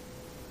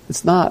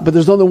 it's not. But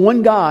there's only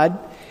one God,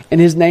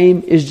 and His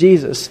name is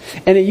Jesus.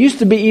 And it used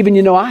to be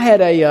even, I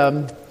had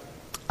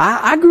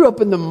I grew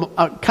up in the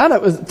kind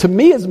of, to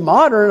me it's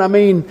modern.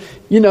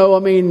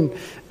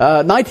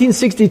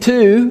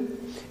 1962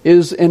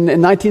 is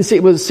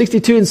it was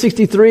 62 and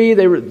 63.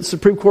 The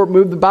Supreme Court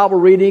moved the Bible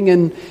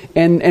reading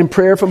and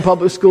prayer from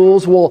public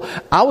schools. Well,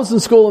 I was in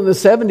school in the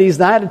 70s,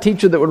 and I had a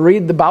teacher that would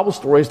read the Bible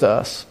stories to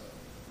us.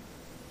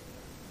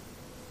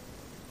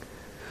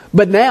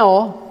 But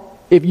now,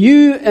 if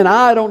you and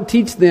I don't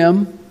teach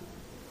them,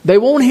 they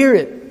won't hear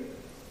it.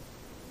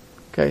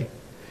 Okay.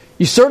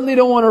 You certainly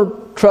don't want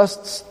to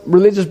trust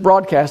religious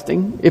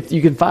broadcasting if you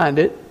can find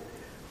it.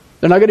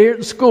 They're not going to hear it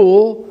in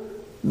school.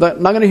 They're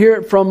not going to hear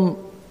it from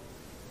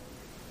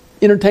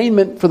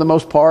entertainment for the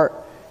most part.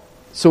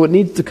 So it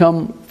needs to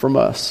come from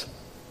us.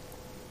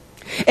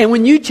 And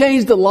when you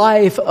change the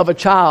life of a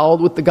child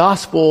with the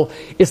gospel,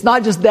 it's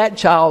not just that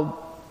child,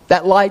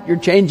 that life you're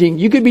changing.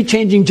 You could be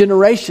changing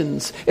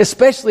generations,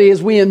 especially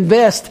as we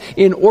invest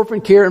in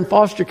orphan care and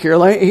foster care.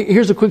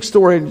 Here's a quick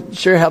story to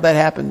share how that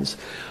happens.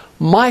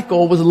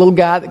 Michael was a little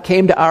guy that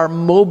came to our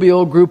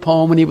Mobile group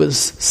home when he was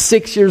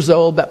 6 years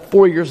old, about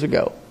 4 years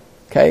ago.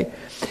 Okay,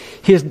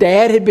 his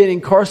dad had been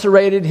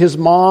incarcerated. His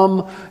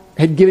mom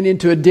had given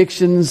into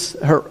addictions.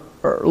 Her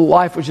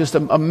life was just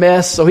a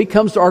mess. So he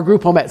comes to our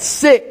group home at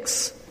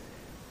 6.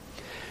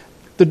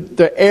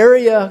 The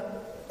area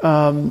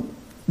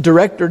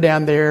director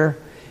down there,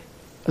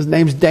 his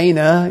name's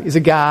Dana, is a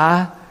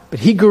guy, but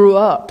he grew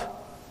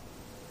up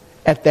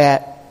at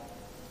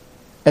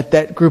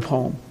that group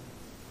home.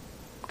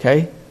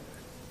 Okay?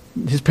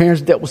 His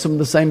parents dealt with some of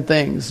the same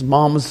things. His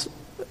mom was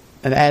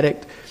an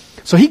addict.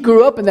 So he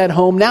grew up in that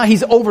home. Now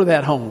he's over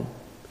that home.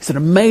 He's an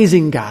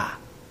amazing guy.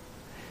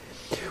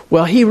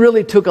 Well, he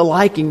really took a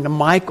liking to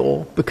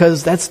Michael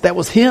because that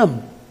was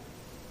him.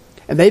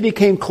 And they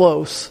became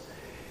close.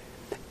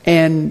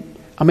 And,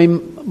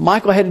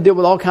 Michael had to deal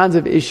with all kinds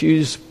of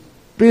issues,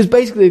 but he was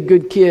basically a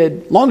good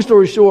kid. Long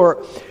story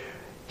short,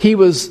 he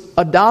was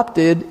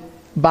adopted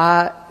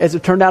by, as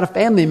it turned out, a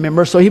family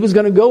member. So he was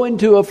going to go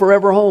into a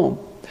forever home.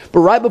 But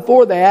right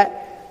before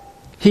that,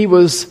 he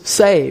was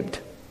saved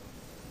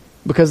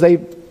because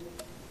they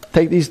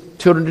take these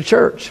children to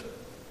church.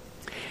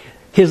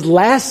 His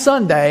last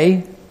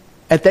Sunday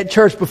at that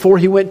church before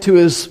he went to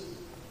his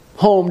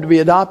home to be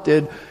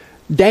adopted,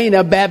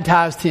 Dana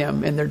baptized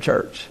him in their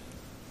church.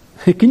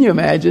 Can you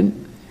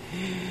imagine?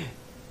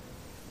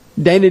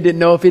 Dana didn't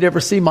know if he'd ever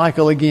see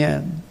Michael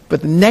again.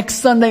 But the next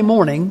Sunday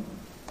morning,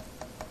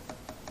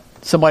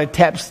 somebody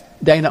taps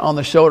Dana on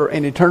the shoulder,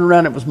 and he turned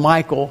around, it was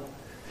Michael,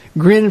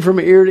 grinning from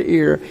ear to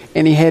ear,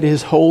 and he had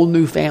his whole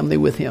new family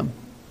with him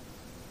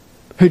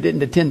who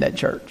didn't attend that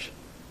church,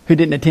 who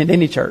didn't attend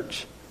any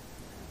church,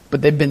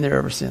 but they've been there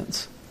ever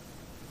since.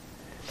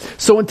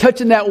 So in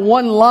touching that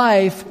one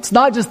life, it's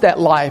not just that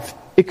life,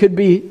 it could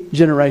be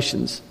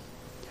generations.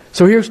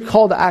 So here's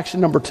call to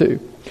action number 2.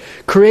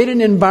 Create an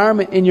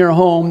environment in your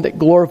home that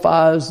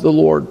glorifies the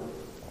Lord.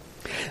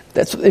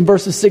 That's in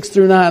verses 6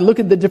 through 9. Look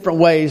at the different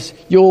ways.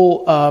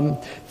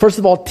 You'll, first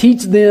of all,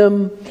 teach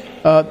them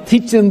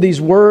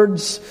these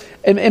words.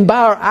 And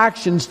by our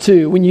actions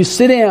too. When you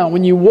sit down,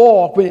 when you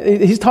walk,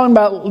 he's talking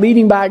about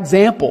leading by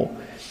example.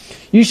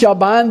 You shall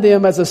bind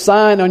them as a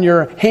sign on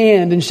your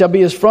hand and shall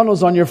be as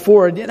frontals on your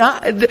forehead.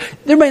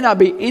 There may not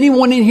be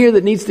anyone in here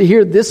that needs to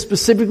hear this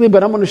specifically,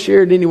 but I'm going to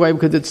share it anyway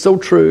because it's so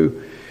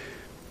true.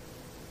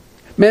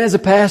 Man, as a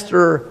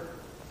pastor,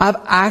 I've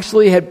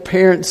actually had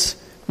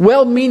parents,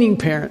 well-meaning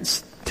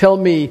parents, tell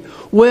me,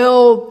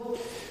 well,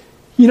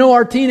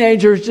 our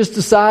teenagers just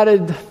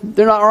decided,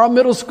 our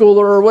middle schooler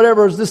or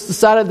whatever has just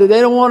decided that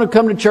they don't want to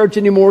come to church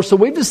anymore. So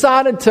we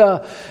decided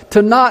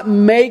to not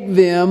make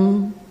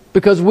them,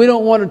 because we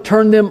don't want to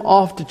turn them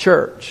off to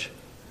church.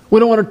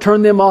 We don't want to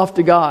turn them off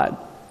to God.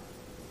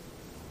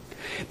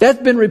 That's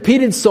been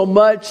repeated so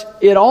much,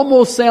 it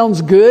almost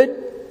sounds good,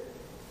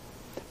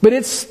 but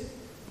it's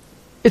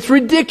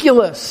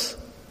ridiculous.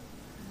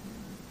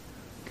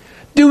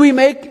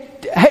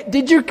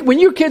 When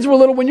your kids were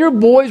little, when your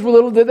boys were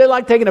little, did they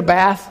like taking a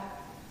bath?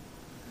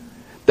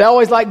 They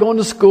always like going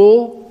to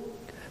school.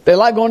 They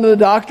like going to the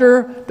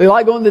doctor. They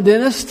like going to the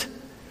dentist.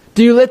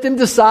 Do you let them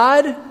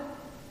decide?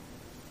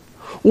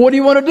 What do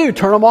you want to do?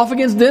 Turn them off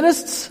against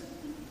dentists?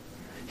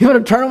 You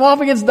want to turn them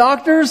off against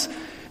doctors?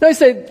 They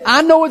say,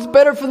 I know it's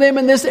better for them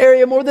in this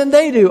area more than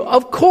they do.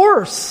 Of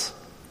course.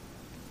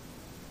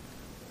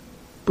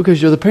 Because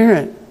you're the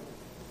parent.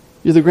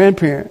 You're the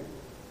grandparent.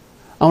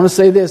 I want to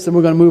say this, and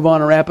we're going to move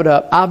on and wrap it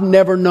up. I've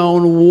never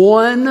known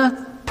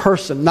one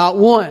person, not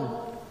one,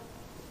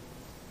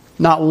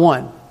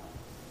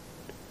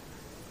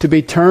 to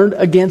be turned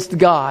against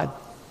God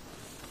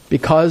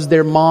because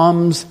their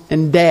moms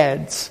and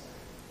dads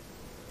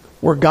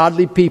were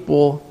godly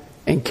people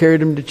and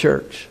carried them to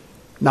church.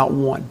 Not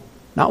one.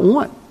 Not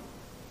one.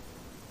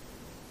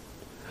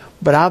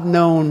 But I've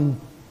known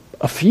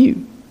a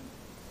few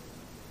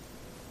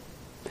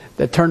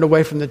that turned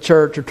away from the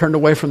church or turned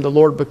away from the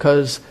Lord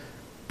because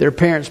their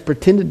parents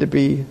pretended to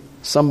be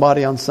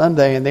somebody on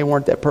Sunday and they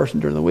weren't that person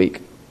during the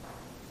week.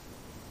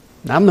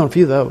 Now, I've known a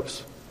few of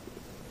those.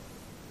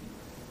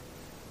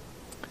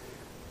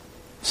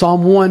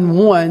 Psalm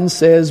 1:1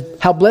 says,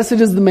 "How blessed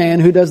is the man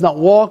who does not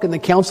walk in the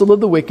counsel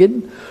of the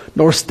wicked,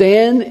 nor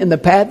stand in the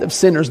path of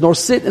sinners, nor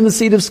sit in the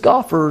seat of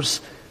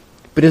scoffers.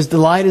 But his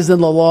delight is in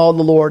the law of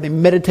the Lord. He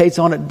meditates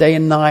on it day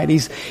and night."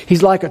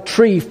 He's like a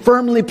tree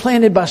firmly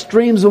planted by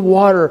streams of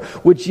water,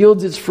 which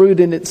yields its fruit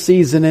in its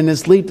season, and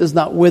his leaf does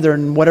not wither,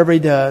 and whatever he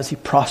does, he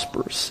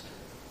prospers.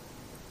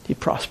 He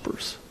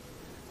prospers.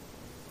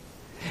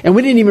 And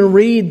we didn't even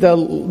read the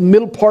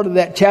middle part of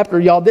that chapter,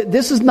 y'all.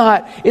 It's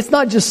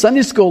not just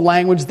Sunday school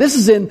language. This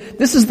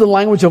is the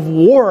language of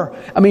war.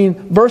 I mean,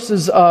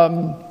 verses,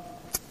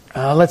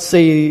 let's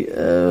see,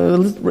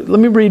 let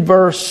me read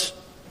verse.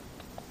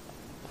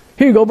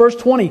 Here you go, verse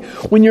 20.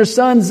 When your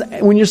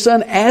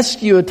son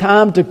asks you a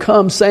time to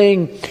come,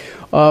 saying,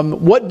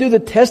 "What do the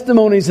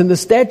testimonies and the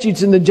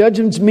statutes and the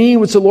judgments mean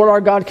which the Lord our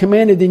God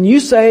commanded?" Then you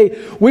say,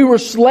 "We were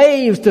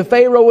slaves to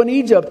Pharaoh in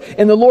Egypt,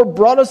 and the Lord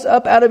brought us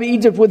up out of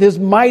Egypt with his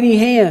mighty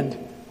hand.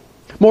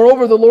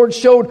 Moreover, the Lord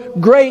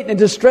showed great and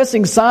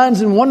distressing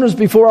signs and wonders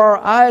before our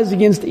eyes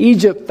against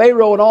Egypt,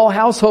 Pharaoh and all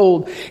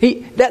household."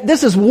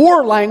 This is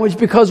war language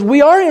because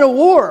we are in a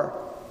war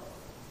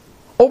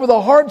over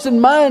the hearts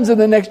and minds of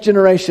the next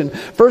generation.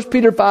 1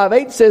 Peter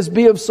 5:8 says,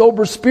 "Be of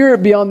sober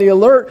spirit, be on the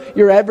alert.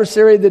 Your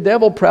adversary, the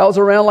devil, prowls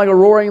around like a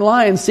roaring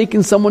lion,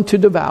 seeking someone to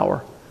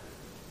devour."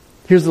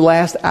 Here's the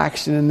last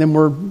action, and then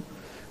we're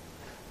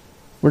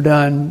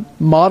done.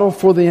 Model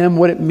for them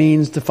what it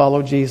means to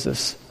follow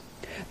Jesus.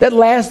 That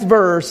last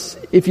verse,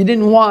 if you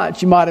didn't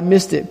watch, you might have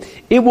missed it.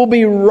 It will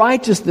be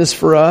righteousness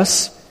for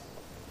us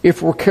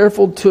if we're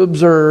careful to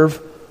observe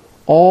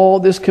all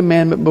this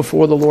commandment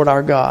before the Lord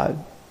our God.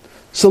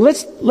 So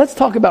let's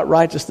talk about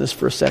righteousness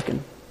for a second,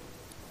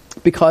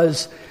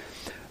 because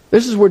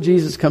this is where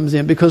Jesus comes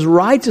in. Because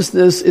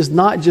righteousness is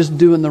not just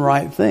doing the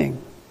right thing.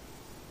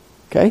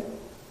 Okay?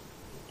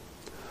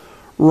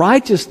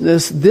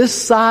 Righteousness, this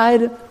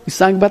side, we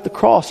sang about the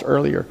cross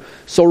earlier.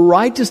 So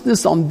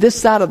righteousness on this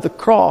side of the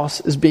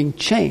cross is being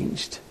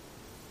changed.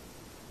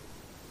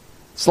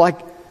 It's like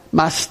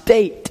my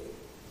state,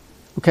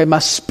 okay, my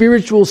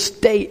spiritual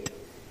state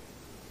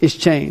is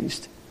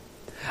changed.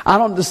 I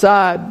don't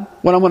decide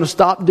what I'm going to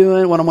stop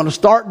doing, what I'm going to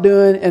start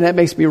doing, and that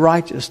makes me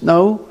righteous.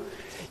 No.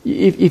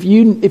 If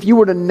you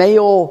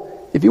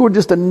were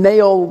just to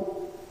nail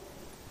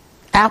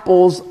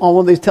apples on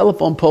one of these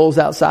telephone poles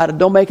outside,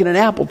 don't make it an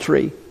apple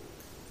tree.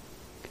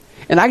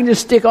 And I can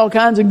just stick all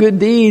kinds of good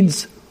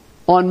deeds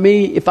on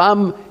me. If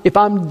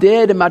I'm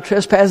dead in my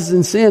trespasses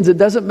and sins, it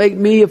doesn't make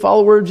me a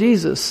follower of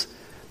Jesus.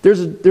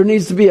 There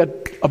needs to be a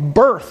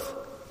birth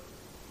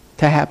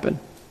to happen.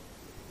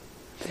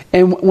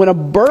 And when a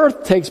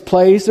birth takes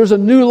place, there's a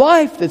new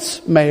life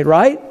that's made,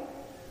 right?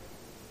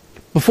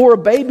 Before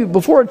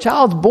a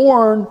child's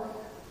born,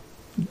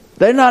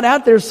 they're not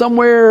out there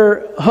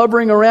somewhere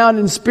hovering around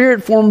in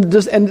spirit form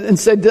and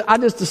said, "I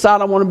just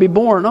decide I want to be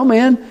born." No,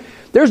 man.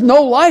 There's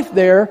no life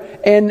there,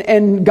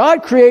 and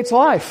God creates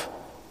life.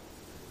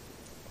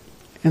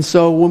 And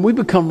so when we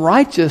become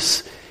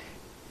righteous,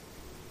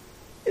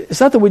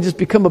 it's not that we just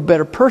become a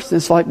better person.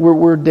 It's like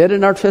we're dead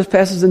in our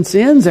trespasses and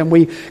sins, and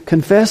we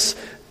confess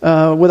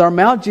with our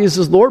mouth Jesus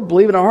is Lord,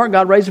 believe in our heart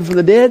God raised him from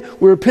the dead.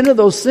 We repent of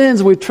those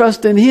sins, we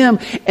trust in him,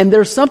 and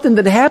there's something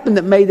that happened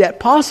that made that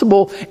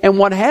possible, and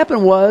what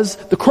happened was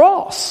the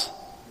cross.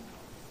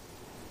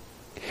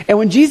 And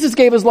when Jesus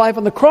gave his life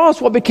on the cross,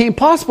 what became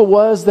possible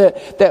was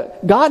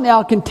that God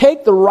now can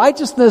take the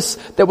righteousness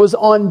that was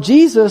on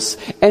Jesus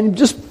and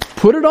just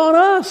put it on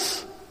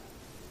us.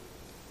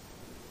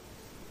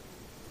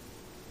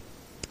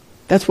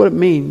 That's what it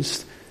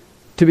means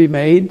to be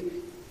made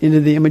into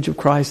the image of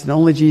Christ, and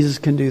only Jesus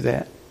can do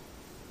that.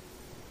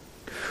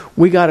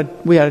 We had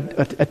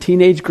a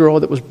teenage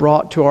girl that was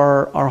brought to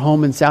our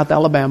home in South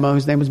Alabama,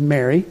 whose name was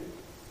Mary.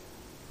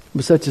 It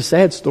was such a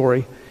sad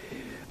story.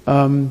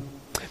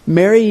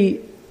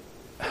 Mary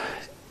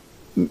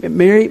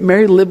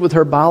lived with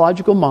her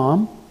biological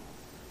mom.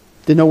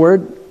 Didn't know where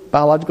her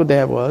biological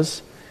dad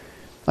was.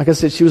 Like I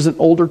said, she was an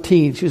older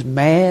teen. She was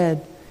mad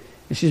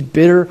and she's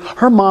bitter.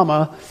 Her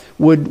mama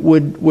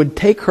would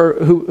take her,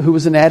 who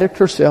was an addict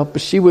herself,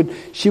 but she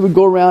would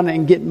go around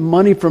and get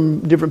money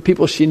from different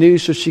people she knew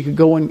so she could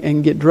go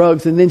and get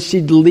drugs. And then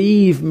she'd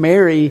leave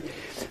Mary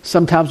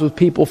sometimes with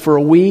people for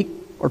a week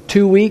or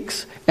 2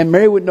 weeks, and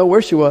Mary wouldn't know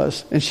where she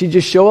was. And she'd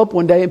just show up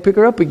one day and pick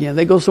her up again.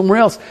 They'd go somewhere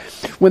else.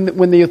 When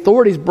the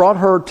authorities brought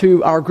her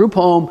to our group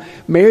home,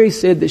 Mary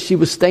said that she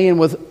was staying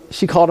with,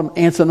 she called them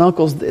aunts and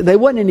uncles. They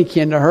wasn't any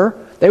kin to her.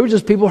 They were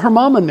just people her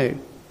mama knew.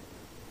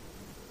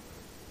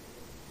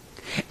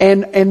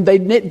 And they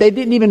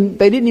didn't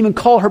even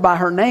call her by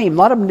her name. A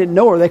lot of them didn't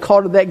know her. They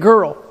called her that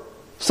girl.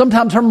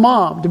 Sometimes her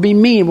mom, to be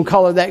mean, would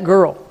call her that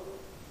girl.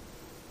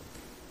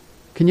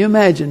 Can you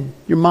imagine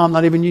your mom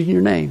not even using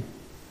your name?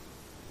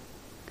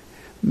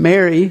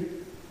 Mary,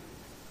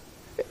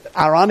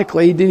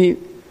 ironically,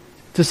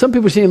 to some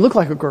people she didn't look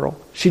like a girl.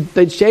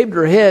 They'd shaved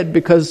her head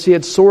because she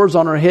had sores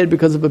on her head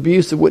because of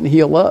abuse that wouldn't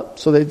heal up.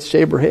 So they'd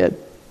shave her head.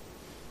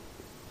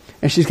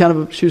 And she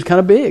was kind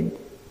of big.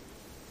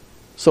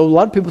 So a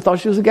lot of people thought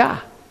she was a guy.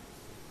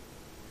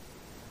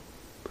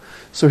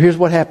 So here's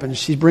what happens.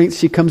 She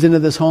comes into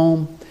this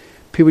home.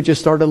 People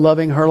just started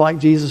loving her like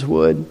Jesus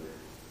would.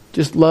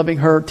 Just loving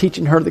her,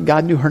 teaching her that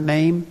God knew her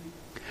name.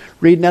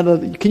 Reading out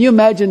of, can you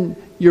imagine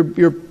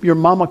your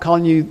mama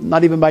calling you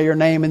not even by your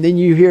name, and then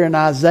you hear in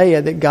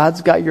Isaiah that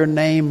God's got your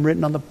name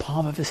written on the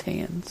palm of his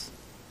hands?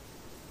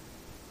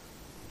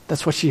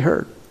 That's what she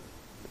heard.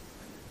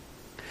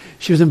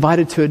 She was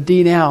invited to a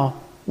D-Now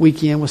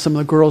weekend with some of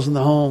the girls in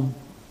the home.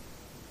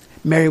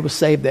 Mary was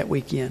saved that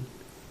weekend.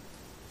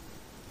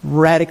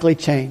 Radically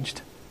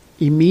changed.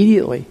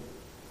 Immediately.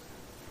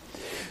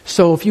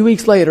 So a few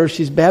weeks later,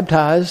 she's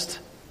baptized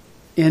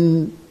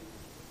in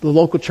the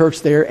local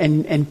church there.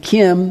 And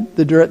Kim,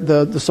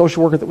 the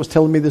social worker that was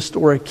telling me this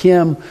story,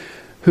 Kim,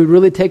 who'd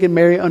really taken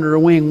Mary under her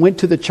wing, went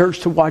to the church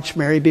to watch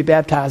Mary be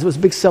baptized. It was a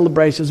big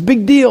celebration. It was a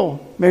big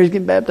deal. Mary's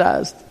getting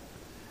baptized.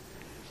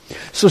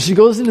 So she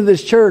goes into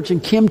this church,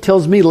 and Kim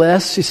tells me,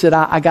 Les, she said,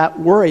 I got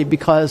worried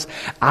because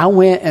I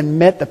went and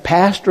met the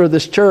pastor of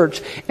this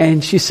church,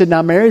 and she said,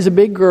 now Mary's a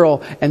big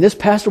girl, and this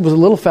pastor was a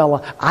little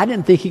fella. I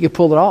didn't think he could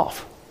pull it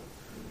off.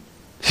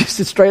 She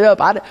said straight up,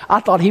 I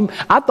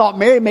thought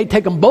Mary may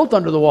take them both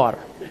under the water.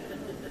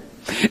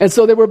 And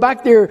so they were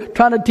back there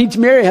trying to teach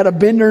Mary how to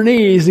bend her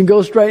knees and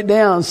go straight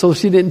down, so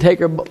she didn't take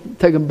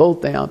them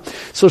both down.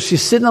 So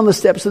she's sitting on the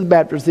steps of the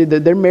baptistry.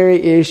 There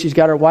Mary is. She's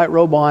got her white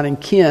robe on, and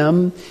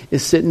Kim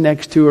is sitting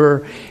next to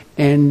her,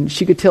 and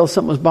she could tell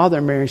something was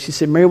bothering Mary. She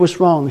said, Mary,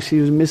 what's wrong? She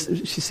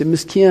said,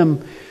 Miss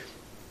Kim,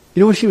 you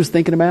know what she was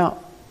thinking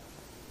about?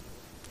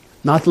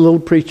 Not the little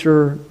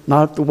preacher,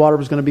 not if the water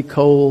was going to be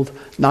cold,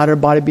 not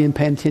everybody being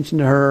paying attention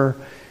to her.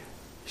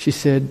 She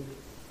said,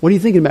 what are you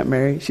thinking about,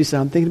 Mary? She said,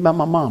 I'm thinking about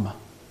my mama.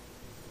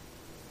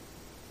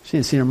 She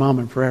hadn't seen her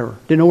mama in forever.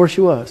 Didn't know where she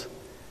was.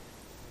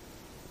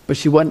 But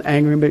she wasn't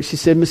angry. But she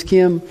said, Miss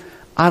Kim,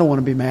 I don't want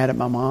to be mad at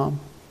my mom.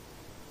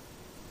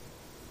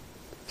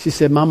 She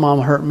said, my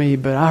mom hurt me,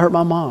 but I hurt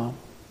my mom.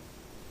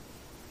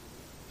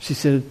 She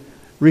said,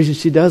 the reason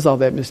she does all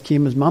that, Miss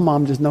Kim, is my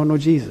mom just don't know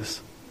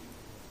Jesus.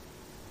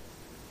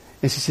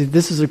 And she said,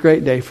 this is a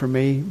great day for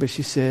me. But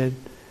she said,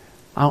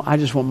 I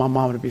just want my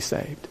mom to be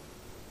saved.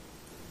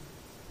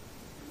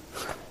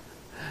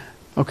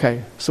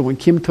 Okay, so when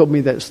Kim told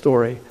me that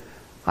story,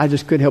 I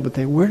just couldn't help but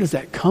think, where does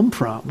that come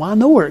from? Well, I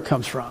know where it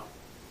comes from.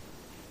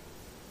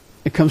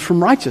 It comes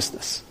from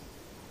righteousness.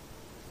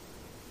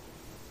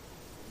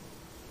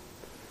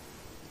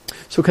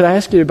 So could I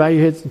ask you to bow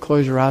your heads and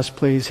close your eyes,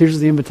 please? Here's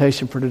the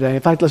invitation for today.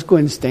 In fact, let's go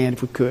ahead and stand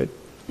if we could.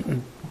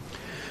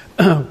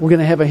 We're going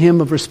to have a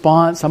hymn of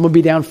response. I'm going to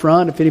be down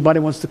front if anybody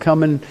wants to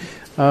come and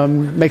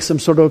make some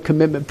sort of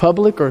commitment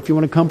public, or if you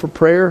want to come for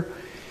prayer.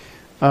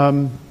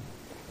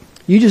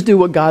 You just do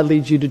what God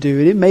leads you to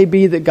do. It may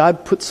be that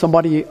God puts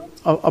somebody,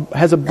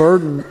 has a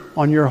burden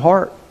on your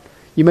heart.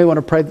 You may want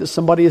to pray that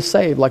somebody is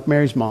saved, like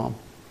Mary's mom.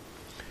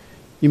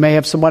 You may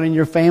have somebody in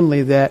your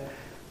family that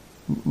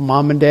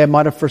mom and dad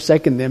might have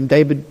forsaken them.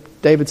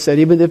 David said,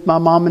 even if my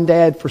mom and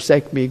dad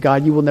forsake me,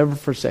 God, you will never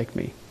forsake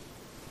me.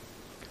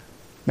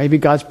 Maybe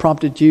God's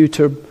prompted you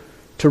to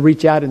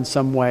reach out in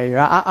some way.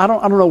 I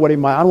don't know what he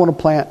might. I don't want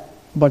to plant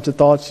a bunch of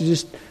thoughts. You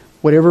just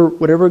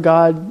whatever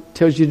God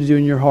tells you to do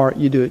in your heart,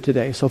 you do it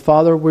today. So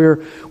Father,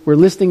 we're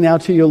listening now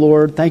to you,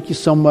 Lord. Thank you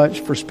so much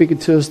for speaking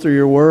to us through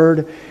your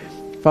word.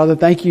 Father,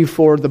 thank you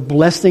for the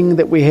blessing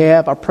that we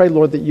have. I pray,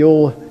 Lord, that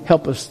you'll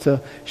help us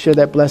to share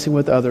that blessing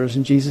with others.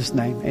 In Jesus'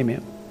 name,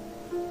 amen.